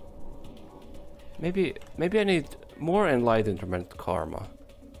 Maybe I need more enlightenment karma.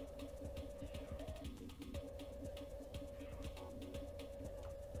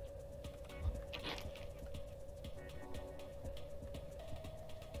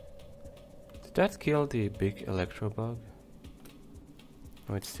 Did that kill the big electro bug?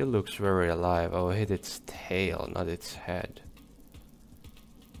 Oh, it still looks very alive. Oh, I hit its tail, not its head.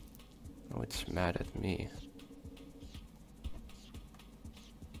 Oh, it's mad at me.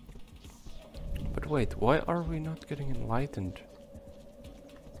 Wait, why are we not getting enlightened?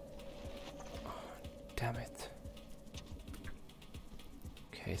 Oh, damn it.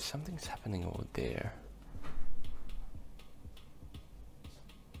 Okay, something's happening over there.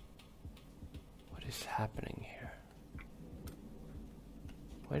 What is happening here?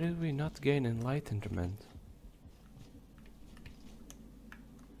 Why did we not gain enlightenment?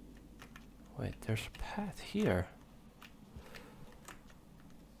 Wait, there's a path here.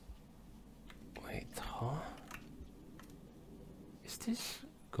 Wait, huh? Is this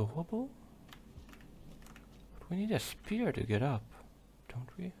goable? But we need a spear to get up, don't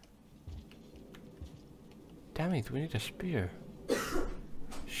we? Damn it, we need a spear.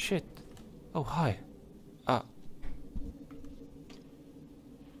 Shit. Oh, hi. Ah.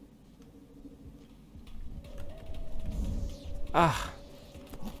 Ah.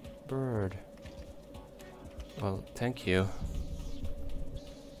 Bird. Well, thank you.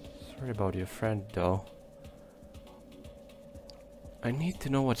 Sorry about your friend, though. I need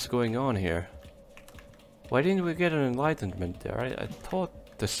to know what's going on here. Why didn't we get an enlightenment there? I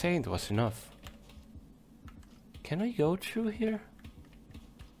thought the saint was enough. Can we go through here?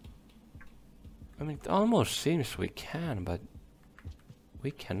 I mean, it almost seems we can, but we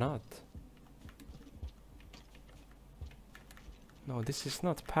cannot. No, this is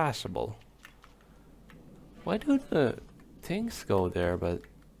not passable. Why do the things go there, but...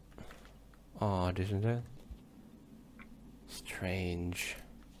 odd, isn't it? Strange.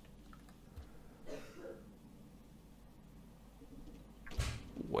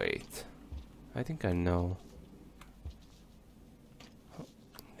 Wait. I think I know. Oh,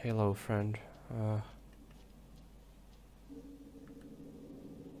 hello, friend.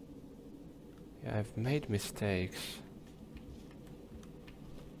 Yeah, I've made mistakes.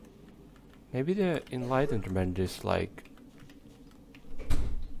 Maybe the enlightenment is like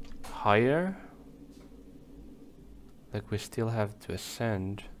higher? Like we still have to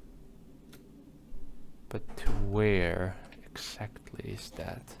ascend. But to where exactly is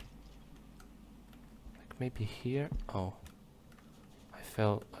that? Like maybe here? Oh.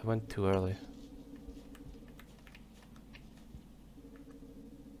 I went too early.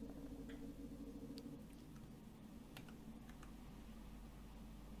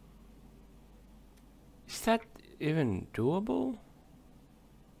 Is that even doable?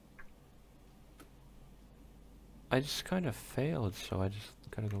 I just kind of failed, so I just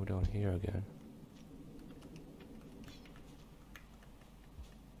gotta go down here again.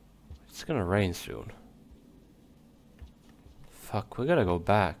 It's gonna rain soon. Fuck, we gotta go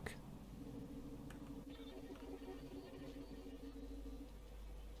back.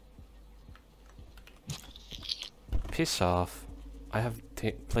 Piss off. I have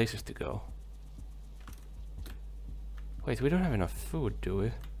places to go. Wait, we don't have enough food, do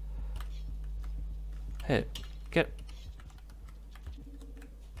we? Hey, get...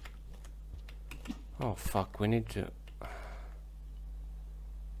 Oh fuck, we need to...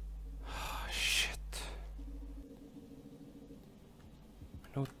 Shit.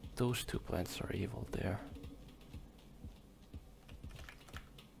 I know those two plants are evil there.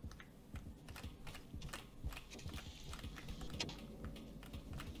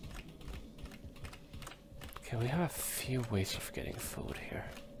 Okay, we have a few ways of getting food here.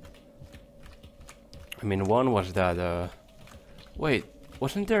 I mean, one was that, wait,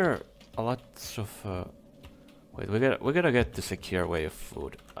 wasn't there a lot of, wait, we gotta get the secure way of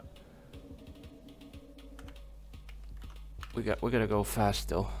food. We gotta go fast,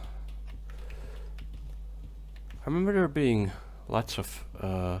 though. I remember there being lots of,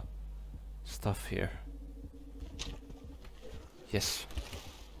 stuff here. Yes.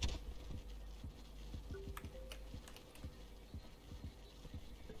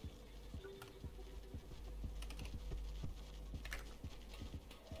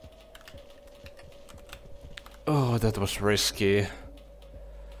 Oh, that was risky. Okay,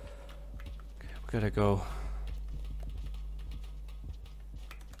 we gotta go.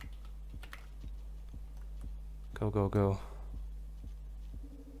 Go, go, go.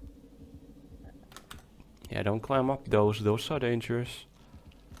 Yeah, don't climb up those. Those are dangerous.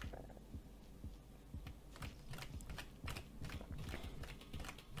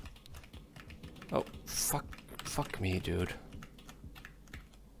 Oh, fuck me, dude.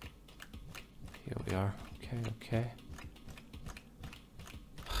 Here we are. Okay.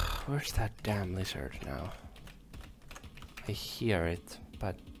 Where's that damn lizard now? I hear it,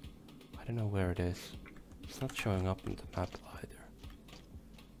 but I don't know where it is. It's not showing up in the map either.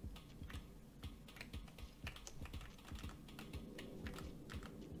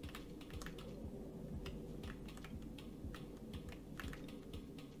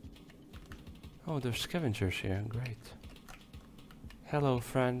 Oh, there's scavengers here. Great. Hello,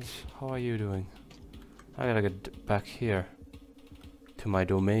 friends. How are you doing? I gotta get back here to my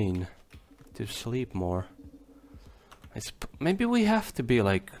domain to sleep more. Maybe we have to be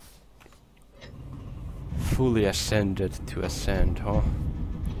like fully ascended to ascend, huh?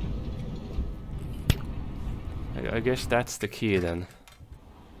 I guess that's the key then.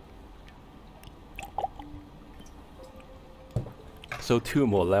 So 2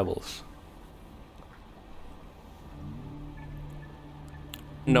 more levels.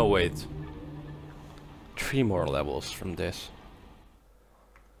 No, wait. 3 more levels from this.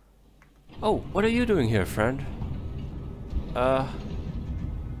 Oh, what are you doing here, friend?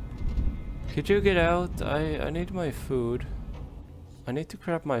 Could you get out? I need my food. I need to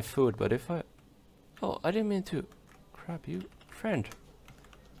grab my food, but if I... Oh, I didn't mean to grab you. Friend.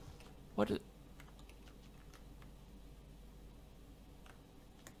 What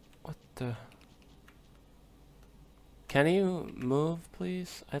the... Can you move,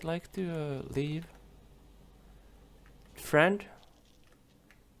 please? I'd like to leave. Friend?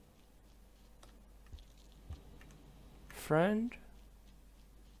 Friend?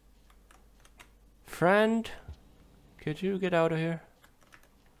 Friend? Could you get out of here?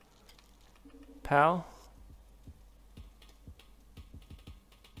 Pal?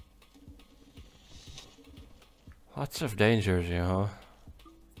 Lots of dangers here, huh?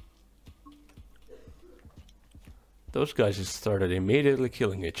 Those guys just started immediately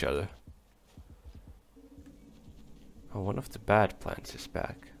killing each other. Oh, one of the bad plants is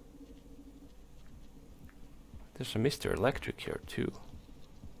back. There's a Mr. Electric here too.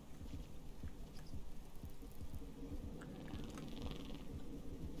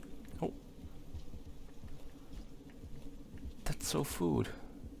 Oh. That's so food.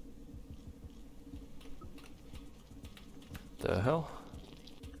 The hell?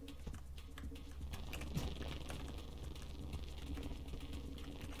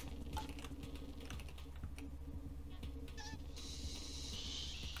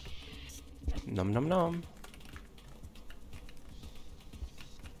 Nom nom nom.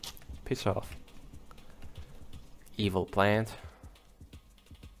 Piss off. Evil plant.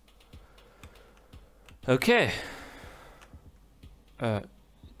 Okay.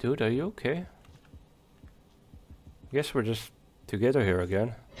 Dude, are you okay? Guess we're just together here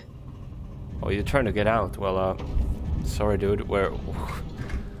again. Oh, you're trying to get out. Well, sorry, dude. We're...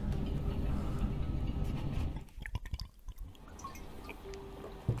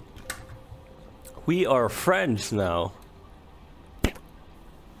 We are friends now.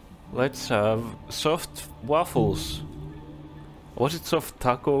 Let's have soft waffles. Was it soft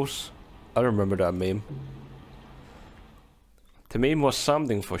tacos? I don't remember that meme. The meme was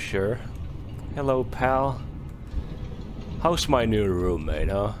something for sure. Hello, pal. How's my new roommate,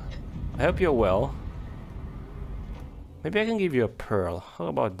 huh? I hope you're well. Maybe I can give you a pearl. How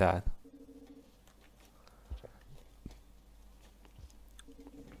about that?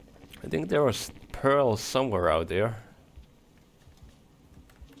 I think there was pearls somewhere out there.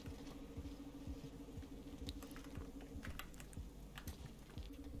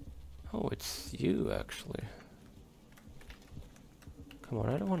 Oh, it's you actually. Come on,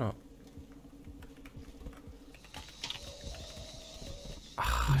 I don't wanna...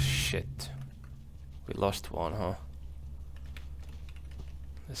 Ah, shit. We lost one, huh?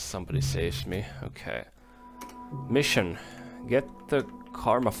 Somebody saves me. Okay. Mission. Get the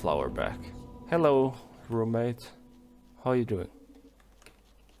karma flower back. Hello, roommate. How are you doing?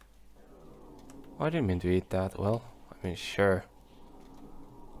 I didn't mean to eat that. Well, I mean, sure.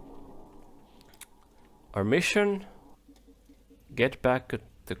 Our mission: get back at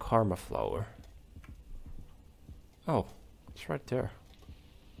the karma flower. Oh, it's right there.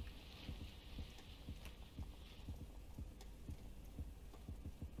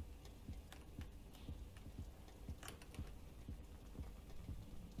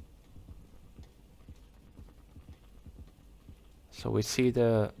 So we see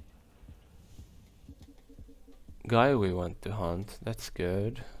the guy we want to hunt. That's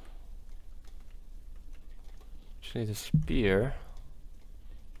good. Just need a spear.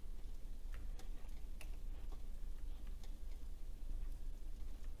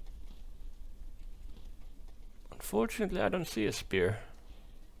 Unfortunately, I don't see a spear.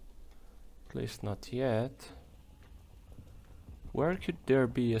 At least not yet. Where could there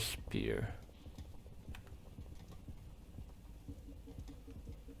be a spear?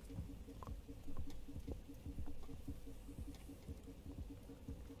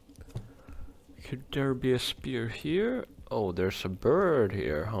 Could there be a spear here? Oh, there's a bird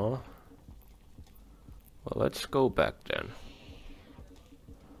here, huh? Well, let's go back then.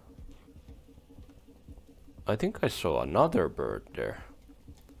 I think I saw another bird there.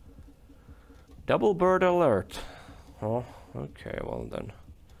 Double bird alert. Oh, okay, well then.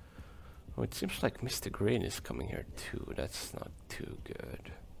 Oh, it seems like Mr. Green is coming here too. That's not too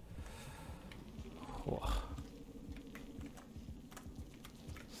good. Oh.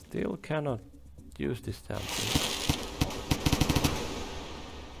 Still cannot use this damn thing.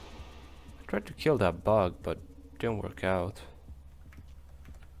 I tried to kill that bug, but didn't work out.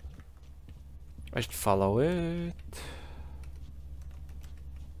 I should follow it.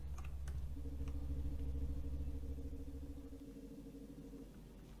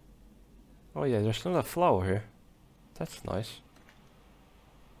 Oh yeah, there's still a flower here. That's nice.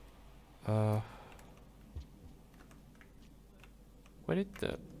 Where did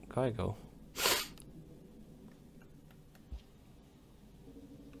the guy go?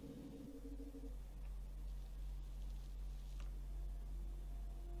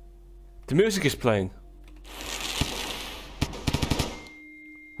 The music is playing.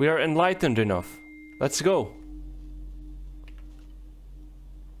 We are enlightened enough. Let's go.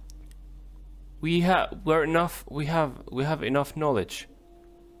 We have enough knowledge.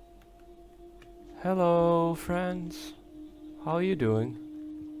 Hello, friends. How are you doing?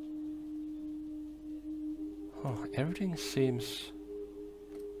 Oh, everything seems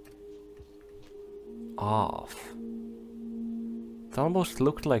off. It almost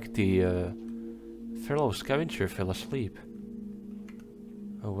looked like the fellow scavenger fell asleep.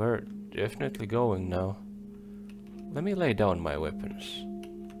 Oh, we're definitely going now. Let me lay down my weapons.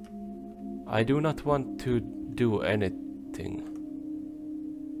 I do not want to do anything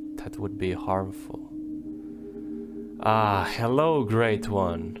that would be harmful. Ah, hello, Great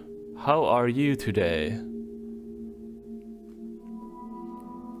One. How are you today?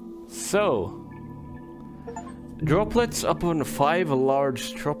 So, droplets upon 5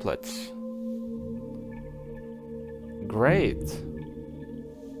 large droplets. Great.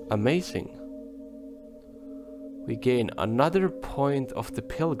 Amazing. We gain another point of the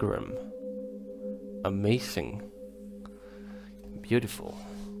pilgrim. Amazing. Beautiful.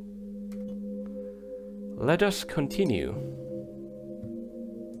 Let us continue.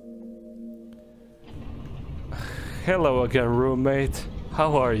 Hello again, roommate.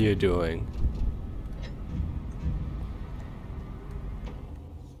 How are you doing?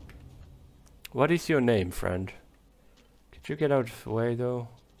 What is your name, friend? Could you get out of the way, though?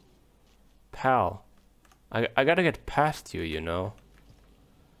 Pal. I gotta get past you, you know.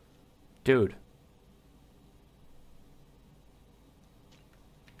 Dude.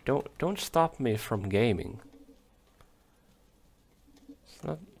 Don't stop me from gaming. It's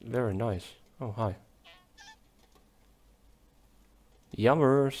not very nice. Oh, hi.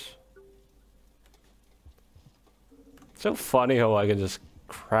 Yummers. It's so funny how I can just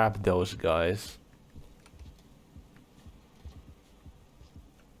grab those guys.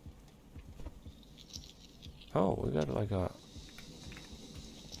 Oh, we got like a...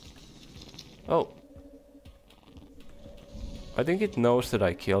 Oh. I think it knows that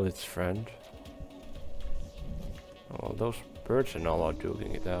I killed its friend. Oh, those birds are not allowed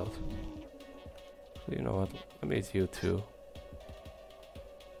duking it out. So you know what? Let me eat you too.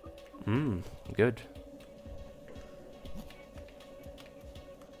 Good.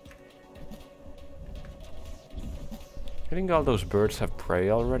 I think all those birds have prey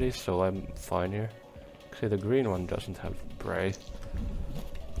already, so I'm fine here. See, the green one doesn't have prey.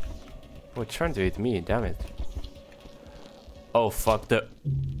 Oh, it's trying to eat me, damn it. Oh, fuck the...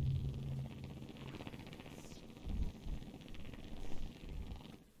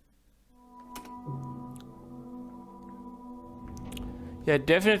 Yeah, I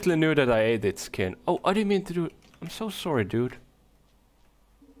definitely knew that I ate its skin. Oh, I didn't mean to do... I'm so sorry, dude.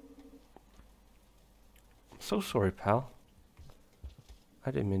 I'm so sorry, pal.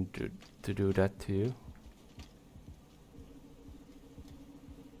 I didn't mean to do that to you.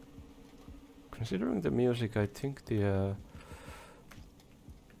 Considering the music, I think the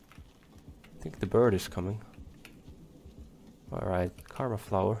bird is coming. Alright, karma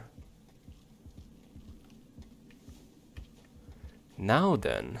flower. Now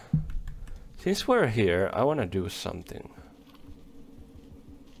then, since we're here, I wanna do something.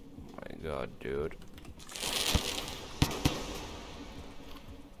 My god, dude.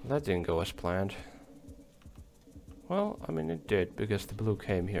 That didn't go as planned. Well, I mean it did, because the blue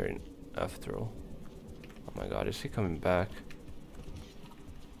came here in after all. Oh my god, is he coming back?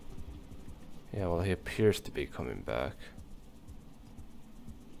 Yeah, well, he appears to be coming back.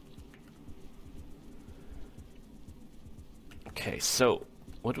 Okay, so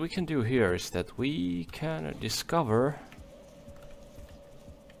what we can do here is that we can discover...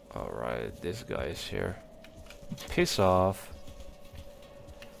 Alright, this guy is here. Piss off.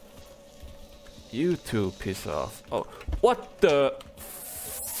 You two piss off. Oh, what the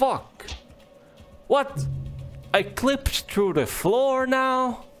fuck? What? I clipped through the floor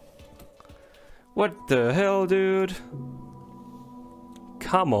now? What the hell, dude?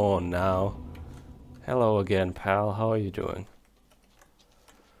 Come on now. Hello again, pal. How are you doing?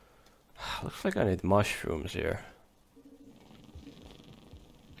 Looks like I need mushrooms here.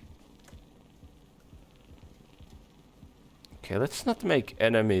 Okay, let's not make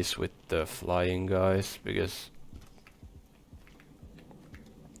enemies with the flying guys, because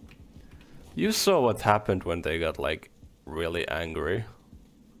you saw what happened when they got like really angry.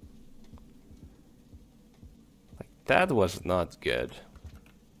 Like that was not good.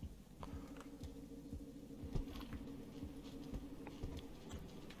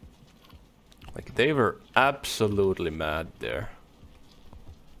 Like they were absolutely mad there.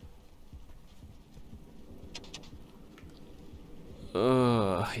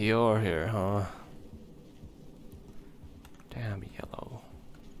 Ugh, you're here, huh? Damn yellow.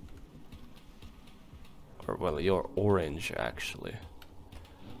 Or well, you're orange actually.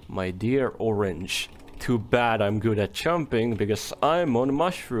 My dear orange. Too bad I'm good at jumping because I'm on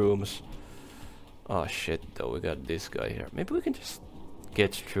mushrooms. Oh shit though, we got this guy here. Maybe we can just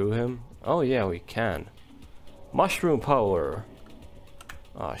get through him. Oh yeah, we can. Mushroom power.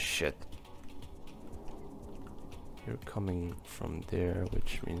 Oh shit. You're coming from there,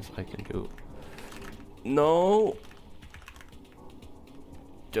 which means I can do... No!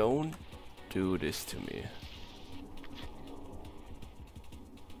 Don't do this to me.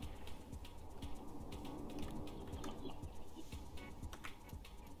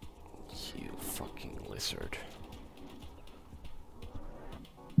 You fucking lizard.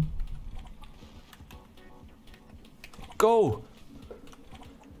 Go!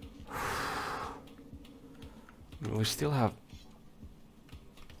 We still have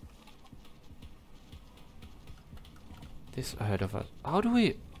this ahead of us. How do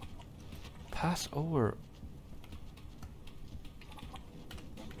we pass over?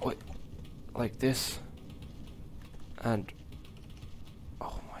 Wait, like this? And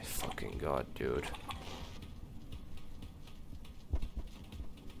oh my fucking god, dude.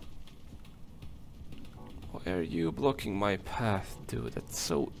 Why are you blocking my path, dude? That's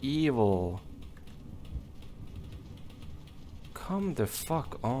so evil. Come the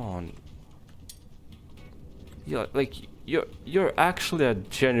fuck on. Yeah, like you're actually a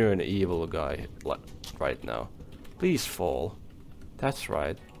genuine evil guy right now. Please fall. That's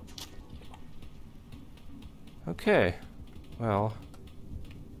right. Okay. Well.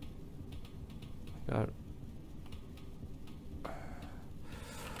 God.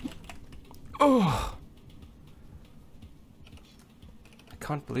 Oh. I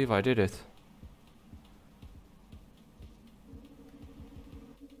can't believe I did it.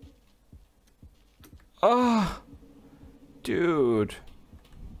 Ah, dude.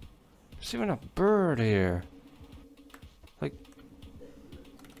 There's even a bird here. Like,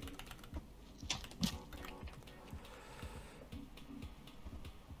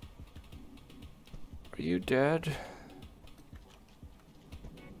 are you dead?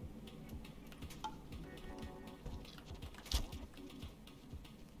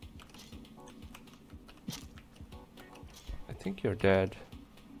 I think you're dead.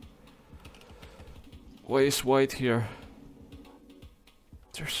 Why is white here?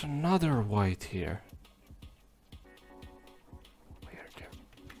 There's another white here. Where there?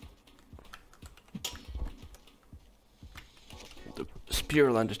 The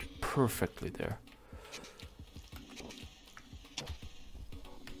spear landed perfectly there.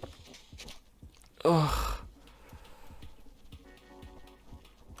 Ugh.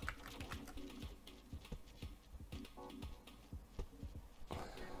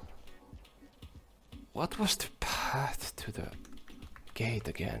 What was the path to the gate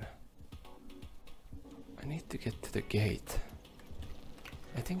again? I need to get to the gate.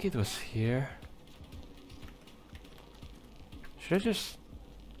 I think it was here. Should I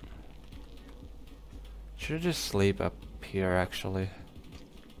just sleep up here actually?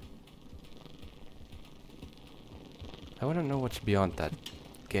 I wanna know what's beyond that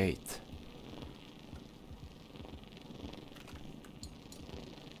gate.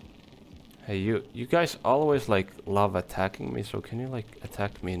 Hey, you guys always like love attacking me, so can you like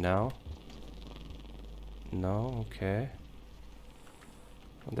attack me now? No, okay.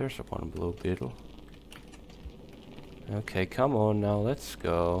 Oh, there's one blue beetle. Okay, come on now, let's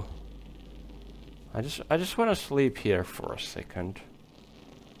go. I just want to sleep here for a second.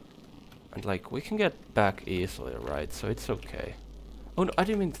 And like we can get back easily, right? So it's okay. Oh no, I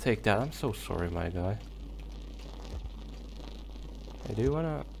didn't mean to take that. I'm so sorry, my guy. Hey, do you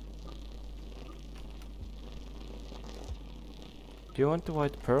want the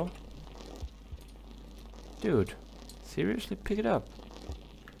white pearl? Dude, seriously, pick it up.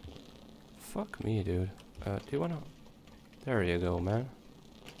 Fuck me, dude. Do you wanna... There you go, man.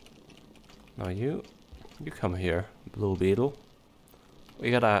 Now you come here, blue beetle.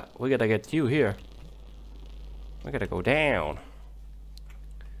 We gotta get you here. We gotta go down.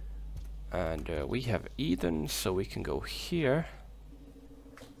 And we have eaten, so we can go here.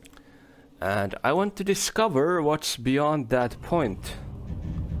 And I want to discover what's beyond that point.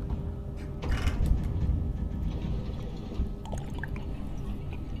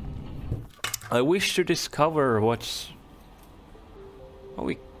 I wish to discover what's... Oh,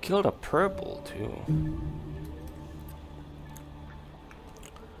 we killed a purple too.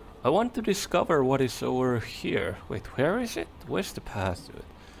 I want to discover what is over here. Wait, where is it? Where's the path to it?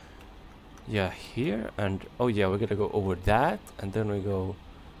 Yeah, here and... Oh yeah, we gotta go over that and then we go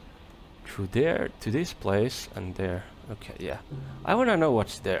through there to this place and there. Okay, yeah. I wanna know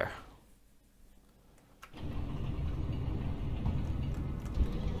what's there.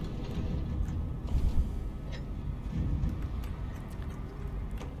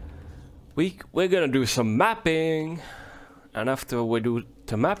 We're gonna do some mapping, and after we do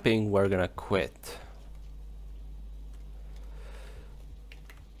the mapping, we're gonna quit.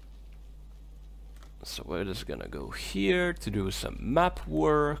 So we're just gonna go here to do some map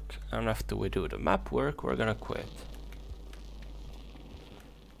work, and after we do the map work, we're gonna quit.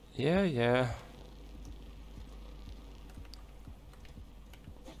 Yeah, yeah.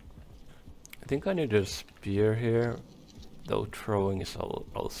 I think I need a spear here. Though throwing is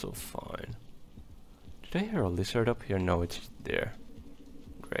also fine. Did I hear a lizard up here? No, it's there.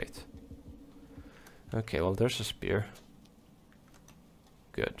 Great. Okay, well there's a spear.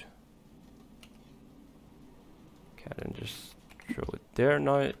 Good. Okay, then just throw it there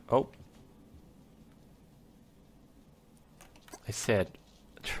now. Oh. I said,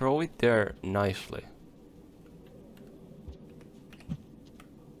 throw it there nicely.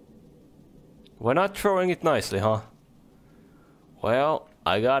 We're not throwing it nicely, huh? Well,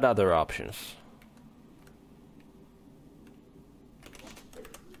 I got other options.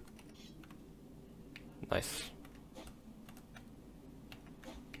 Nice.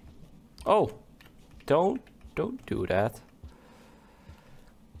 Oh, don't do that.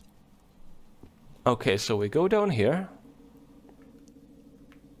 Okay, so we go down here.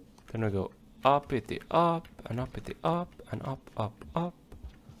 Then we go up at the up and up at the up and up, up, up.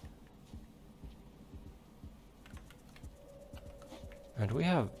 And we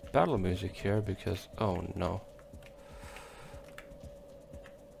have battle music here because, oh no.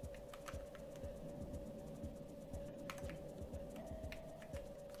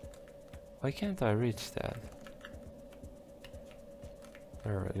 Why can't I reach that?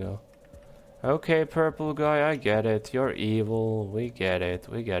 There we go. Okay, purple guy, I get it. You're evil. We get it.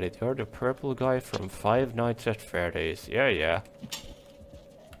 We get it. You're the purple guy from Five Nights at Freddy's. Yeah, yeah.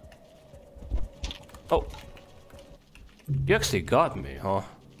 Oh. You actually got me, huh?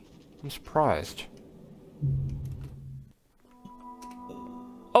 I'm surprised.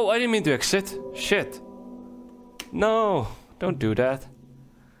 Oh, I didn't mean to exit. Shit. No, don't do that.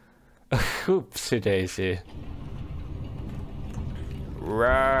 Oopsie daisy.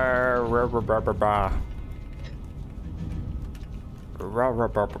 Rah, rah, rah, rah, rah, rah. Rah, rah,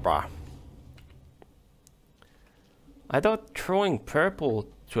 rah, rah, rah. I thought throwing purple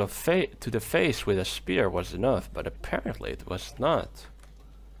to the face with a spear was enough, but apparently it was not.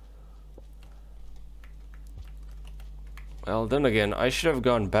 Well, then again, I should have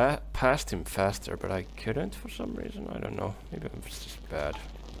gone past him faster, but I couldn't for some reason. I don't know. Maybe I'm just bad.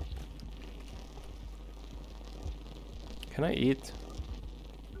 Can I eat?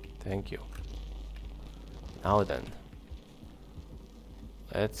 Thank you. Now then.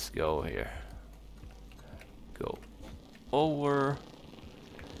 Let's go here. Go over.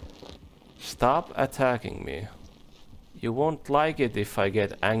 Stop attacking me. You won't like it if I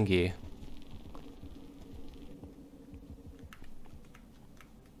get angry.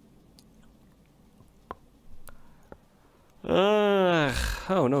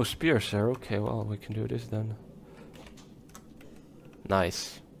 Oh, no spear, sir. Okay, well, we can do this then.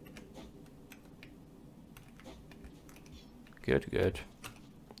 Nice. Good, good.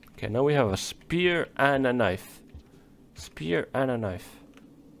 Okay, now we have a spear and a knife. Spear and a knife.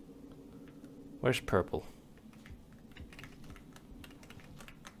 Where's purple?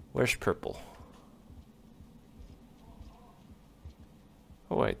 Where's purple?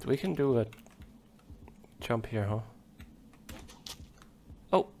 Oh wait, we can do a jump here, huh?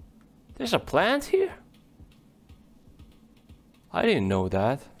 Oh, there's a plant here? I didn't know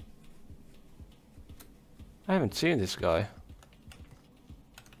that. I haven't seen this guy.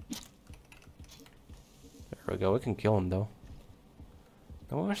 There we go, we can kill him though.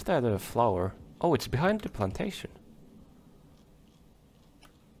 Now where's that flower? Oh, it's behind the plantation.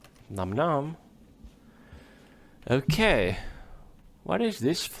 Nom nom. Okay. What is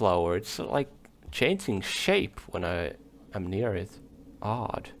this flower? It's like changing shape when I am near it.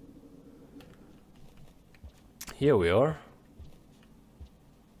 Odd. Here we are.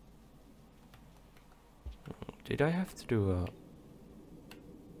 Did I have to do a...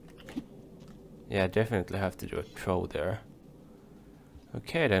 Yeah, definitely have to do a throw there.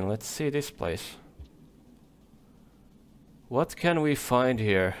 Okay then, let's see this place. What can we find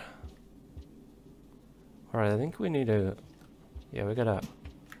here? Alright, I think we need a... Yeah, we gotta...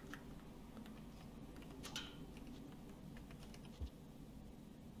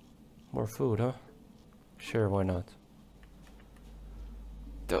 More food, huh? Sure, why not?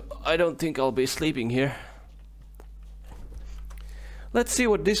 I don't think I'll be sleeping here. Let's see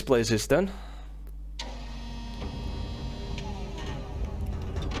what this place is then.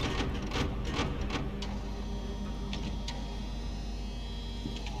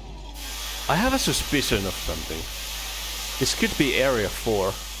 I have a suspicion of something. This could be Area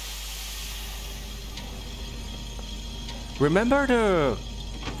 4. Remember the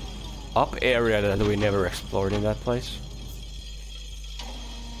up area that we never explored in that place?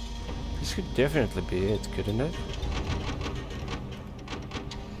 This could definitely be it, couldn't it?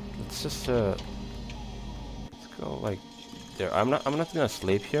 Let's just let's go like there. I'm not gonna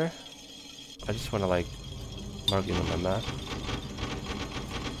sleep here. I just wanna like mark it on my map.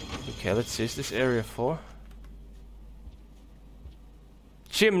 Okay, let's see, is this Area 4?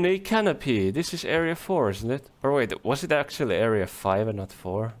 Chimney canopy! This is Area 4, isn't it? Or wait, was it actually Area 5 and not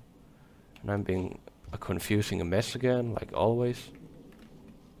 4? And I'm being a confusing mess again, like always.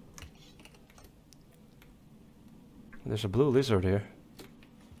 There's a blue lizard here.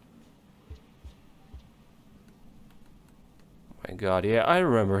 Oh my god, yeah, I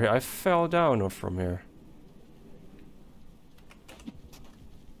remember here. I fell down from here.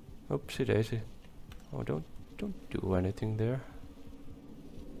 Oopsie daisy. Oh, don't do anything there.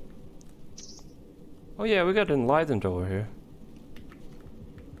 Oh yeah, we got enlightened over here.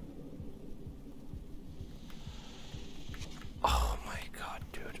 Oh my god,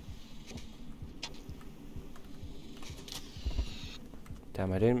 dude.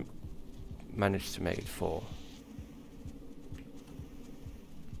 Damn, I didn't manage to make it fall.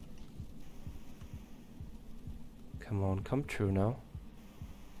 Come on, come true now.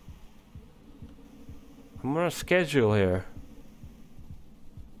 I'm on a schedule here.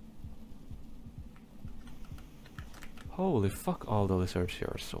 Holy fuck, all the lizards here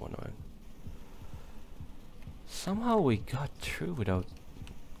are so annoying. Somehow we got through without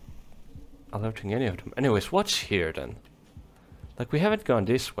alerting any of them. Anyways, what's here then? Like, we haven't gone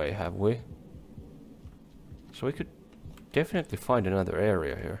this way, have we? So we could definitely find another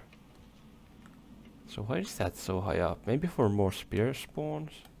area here. So why is that so high up? Maybe for more spear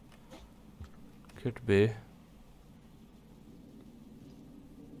spawns? Could be.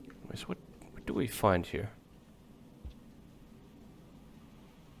 Anyways, what do we find here?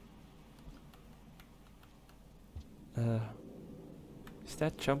 Is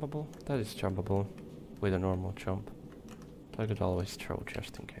that jumpable? That is jumpable with a normal jump. I could always throw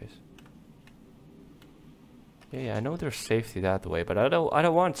just in case. Yeah, I know there's safety that way, but I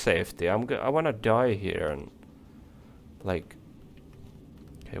don't want safety. I want to die here and like.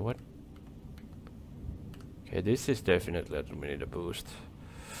 Okay, what? Okay, this is definitely that we need a boost.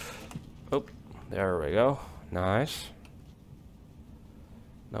 Oh, there we go. Nice.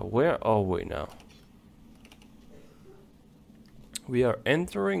 Now where are we now? We are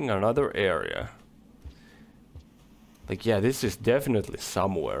entering another area. Like, yeah, this is definitely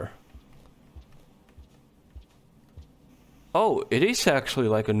somewhere. Oh, it is actually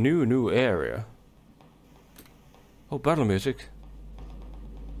like a new area. Oh, battle music.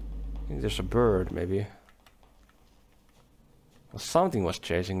 I think there's a bird, maybe. Well, something was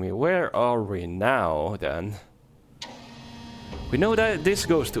chasing me. Where are we now, then? We know that this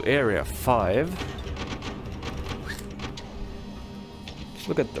goes to Area 5. Let's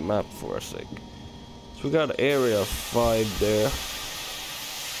look at the map for a sec. So we got Area 5 there.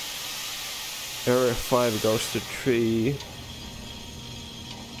 Area 5 goes to 3.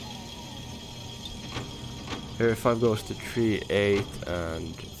 Area 5 goes to 3, 8,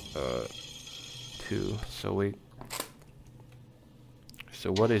 and 2. So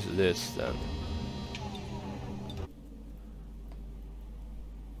what is this then?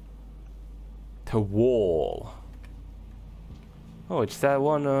 The wall. Oh, it's that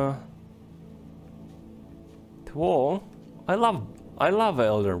one, the wall. I love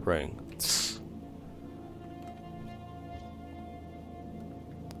Elden Ring.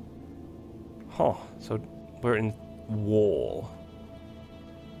 Huh, so we're in wall.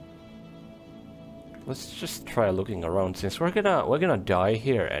 Let's just try looking around since we're gonna die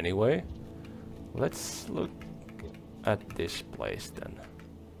here anyway. Let's look at this place then.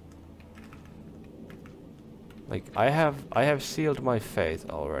 Like I have sealed my fate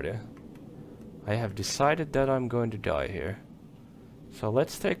already. I have decided that I'm going to die here. So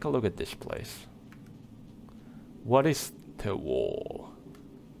let's take a look at this place. What is the wall?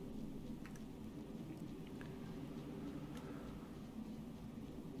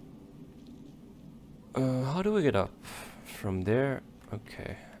 How do we get up? From there?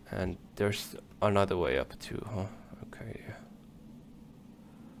 Okay. And there's another way up too, huh? Okay, yeah.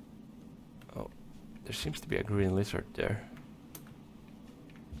 Oh, there seems to be a green lizard there.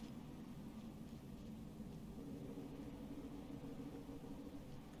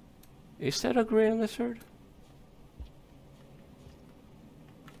 Is that a green lizard?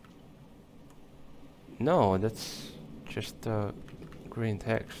 No, that's just green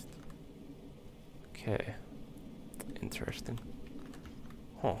text. Okay. Interesting.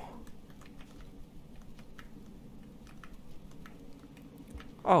 Huh.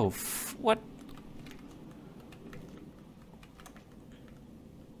 Oh, what?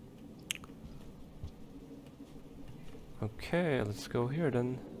 Okay, let's go here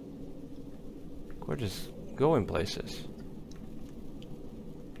then. We're just going places.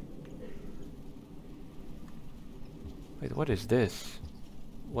 Wait, what is this?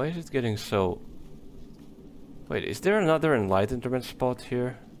 Why is it getting so... Wait, is there another enlightenment spot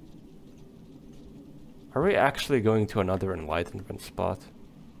here? Are we actually going to another enlightenment spot?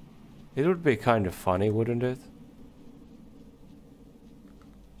 It would be kind of funny, wouldn't it?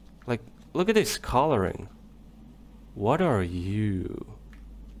 Like, look at this coloring. What are you?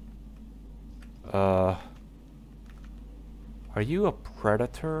 Are you a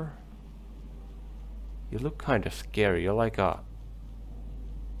predator? You look kind of scary. You're like a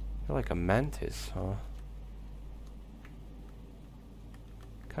mantis, huh?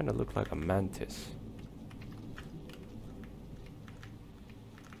 Kind of look like a mantis.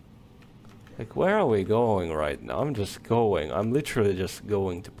 Like, where are we going right now? I'm just going. I'm literally just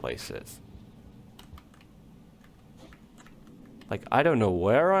going to places. Like, I don't know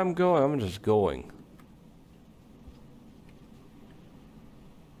where I'm going. I'm just going.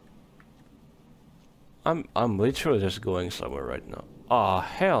 I'm literally just going somewhere right now. Aw,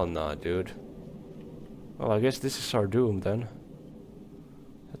 hell nah, dude. Well, I guess this is our doom then.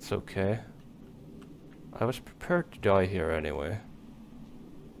 That's okay. I was prepared to die here anyway.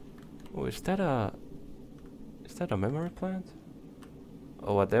 Oh, is that a memory plant?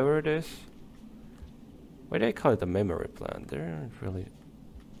 Oh, whatever it is. Why do they call it a memory plant? They aren't really...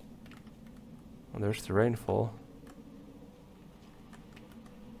 Oh, there's the rainfall.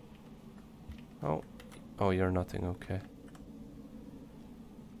 Oh. Oh, you're nothing, okay.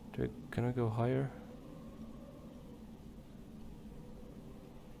 Can I go higher?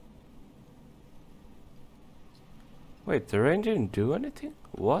 Wait, the rain didn't do anything?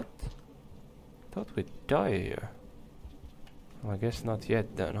 What? Thought we'd die here. Well, I guess not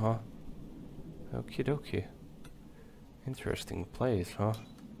yet then, huh? Okie dokie. Interesting place, huh?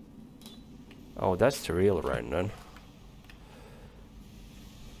 Oh, that's the real rain then.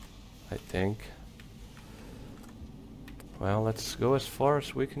 I think. Well, let's go as far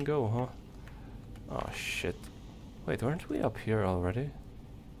as we can go, huh? Oh shit. Wait, weren't we up here already?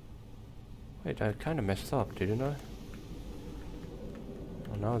 Wait, I kinda messed up, didn't I?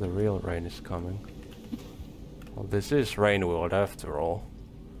 Oh, now the real rain is coming. Well, this is Rain World after all.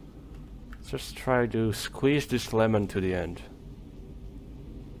 Let's just try to squeeze this lemon to the end.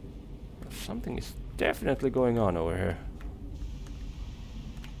 Something is definitely going on over here.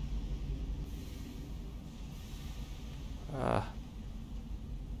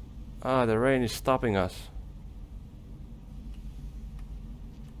 The rain is stopping us.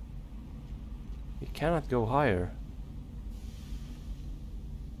 We cannot go higher.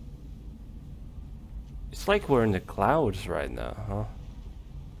 It's like we're in the clouds right now, huh?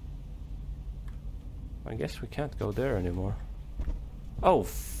 I guess we can't go there anymore. Oh,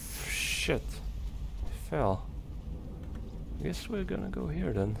 shit. I fell. I guess we're gonna go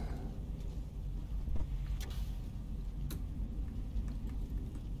here then.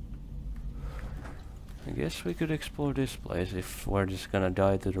 I guess we could explore this place if we're just gonna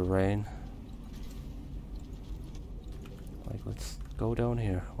die to the rain. Like, let's go down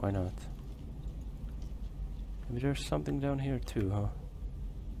here. Why not? Maybe there's something down here too, huh?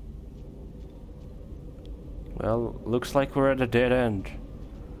 Well, looks like we're at a dead end.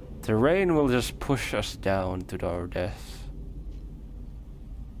 The rain will just push us down to our death.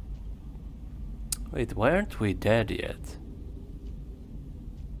 Wait, why aren't we dead yet?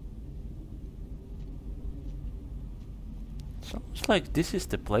 It's almost like this is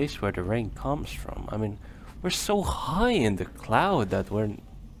the place where the rain comes from. I mean, we're so high in the cloud that the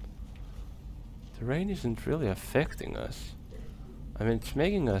rain isn't really affecting us. I mean, it's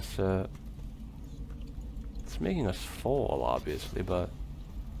making us fall, obviously, but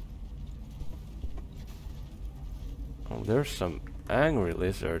oh, there's some angry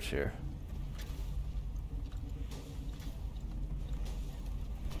lizards here.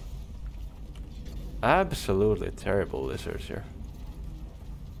 Absolutely terrible lizards here.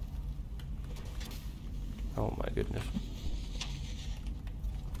 Oh my goodness.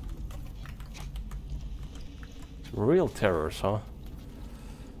 Some real terrors, huh?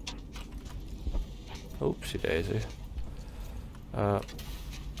 Oopsie daisy.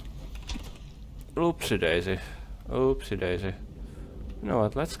 Oopsie daisy. Oopsie daisy. You know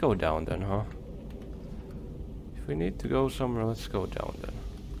what, let's go down then, huh? If we need to go somewhere, let's go down then.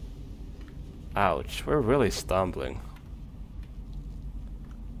 Ouch, we're really stumbling.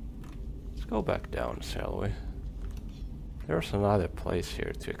 Let's go back down, shall we? There's another place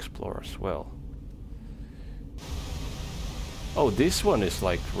here to explore as well. Oh, this one is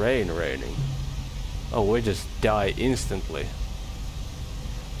like raining. Oh, we just die instantly.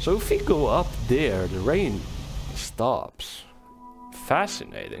 So if we go up there, the rain stops.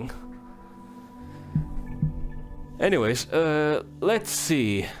 Fascinating. Anyways, let's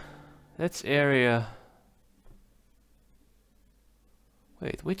see. That's area...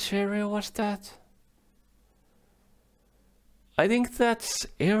 Wait, which area was that? I think that's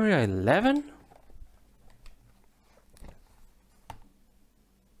area 11?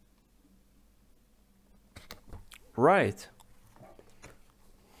 Right.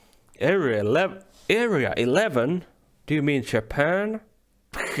 Area 11? Area 11? Do you mean Japan?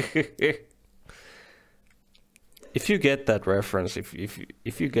 If you get that reference,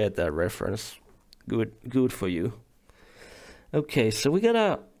 if you get that reference, good for you. Okay, so we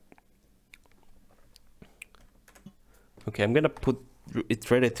gotta... Okay, I'm gonna put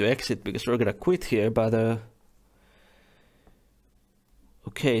it ready to exit because we're gonna quit here, but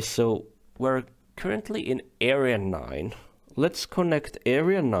okay, so we're currently in area 9. Let's connect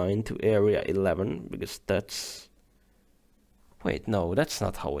area 9 to area 11 because that's... Wait, no, that's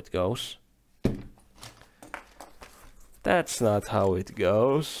not how it goes. That's not how it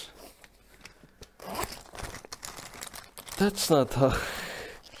goes. That's not how...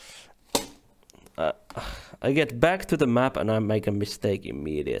 I get back to the map and I make a mistake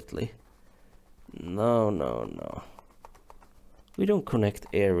immediately. No. We don't connect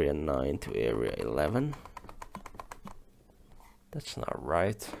area 9 to area 11. That's not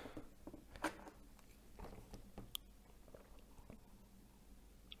right.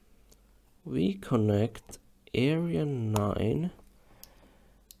 We connect area 9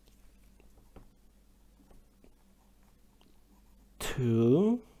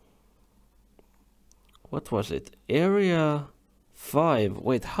 to... What was it? Area 5.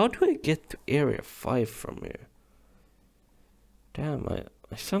 Wait, how do I get to area 5 from here? Damn, I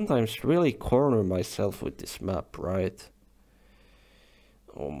sometimes really corner myself with this map, right?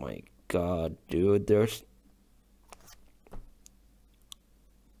 Oh my god, dude, there's...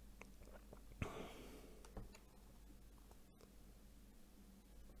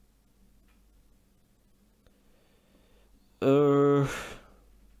 Do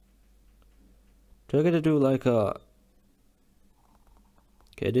I gotta do like a...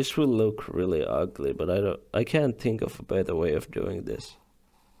 Okay, this will look really ugly, but I can't think of a better way of doing this.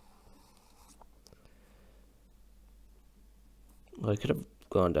 I could have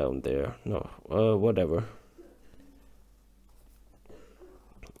gone down there. No, whatever.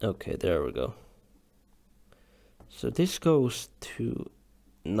 Okay, there we go. So this goes to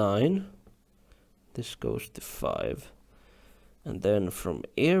 9. This goes to 5. And then from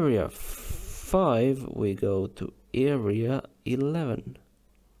area 5 we go to area 11.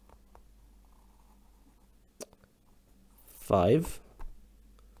 5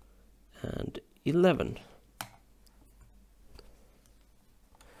 and 11.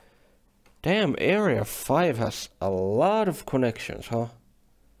 Damn, area 5 has a lot of connections, huh?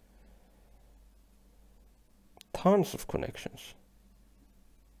 Tons of connections.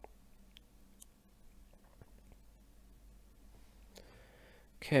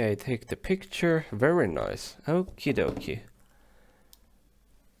 Okay, take the picture. Very nice. Okie dokie.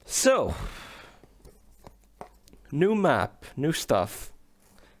 So, New map, new stuff.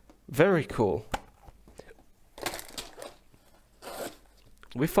 Very cool.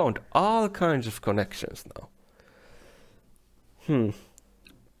 We found all kinds of connections now.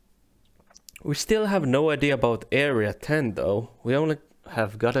 We still have no idea about Area 10 though. We only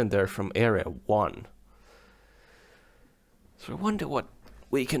have gotten there from Area 1. So I wonder what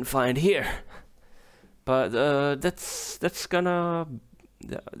we can find here. But that's gonna...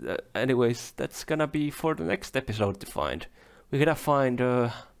 anyways, that's gonna be for the next episode to find. We gotta find...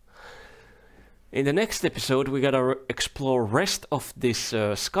 in the next episode we gotta explore rest of this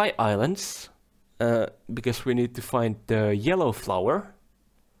Sky Islands. Because we need to find the yellow flower.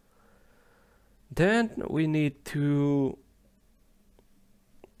 Then we need to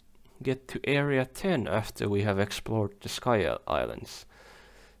get to Area 10 after we have explored the Sky Islands.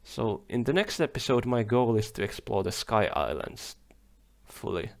 So in the next episode my goal is to explore the Sky Islands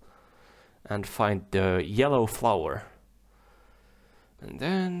fully and find the yellow flower. And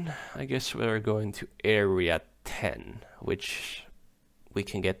then I guess we're going to Area 10, which we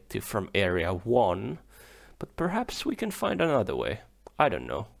can get to from Area 1, but perhaps we can find another way. I don't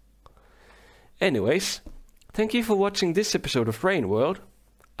know. Anyways, thank you for watching this episode of Rain World.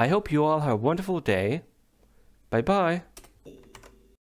 I hope you all have a wonderful day. Bye bye.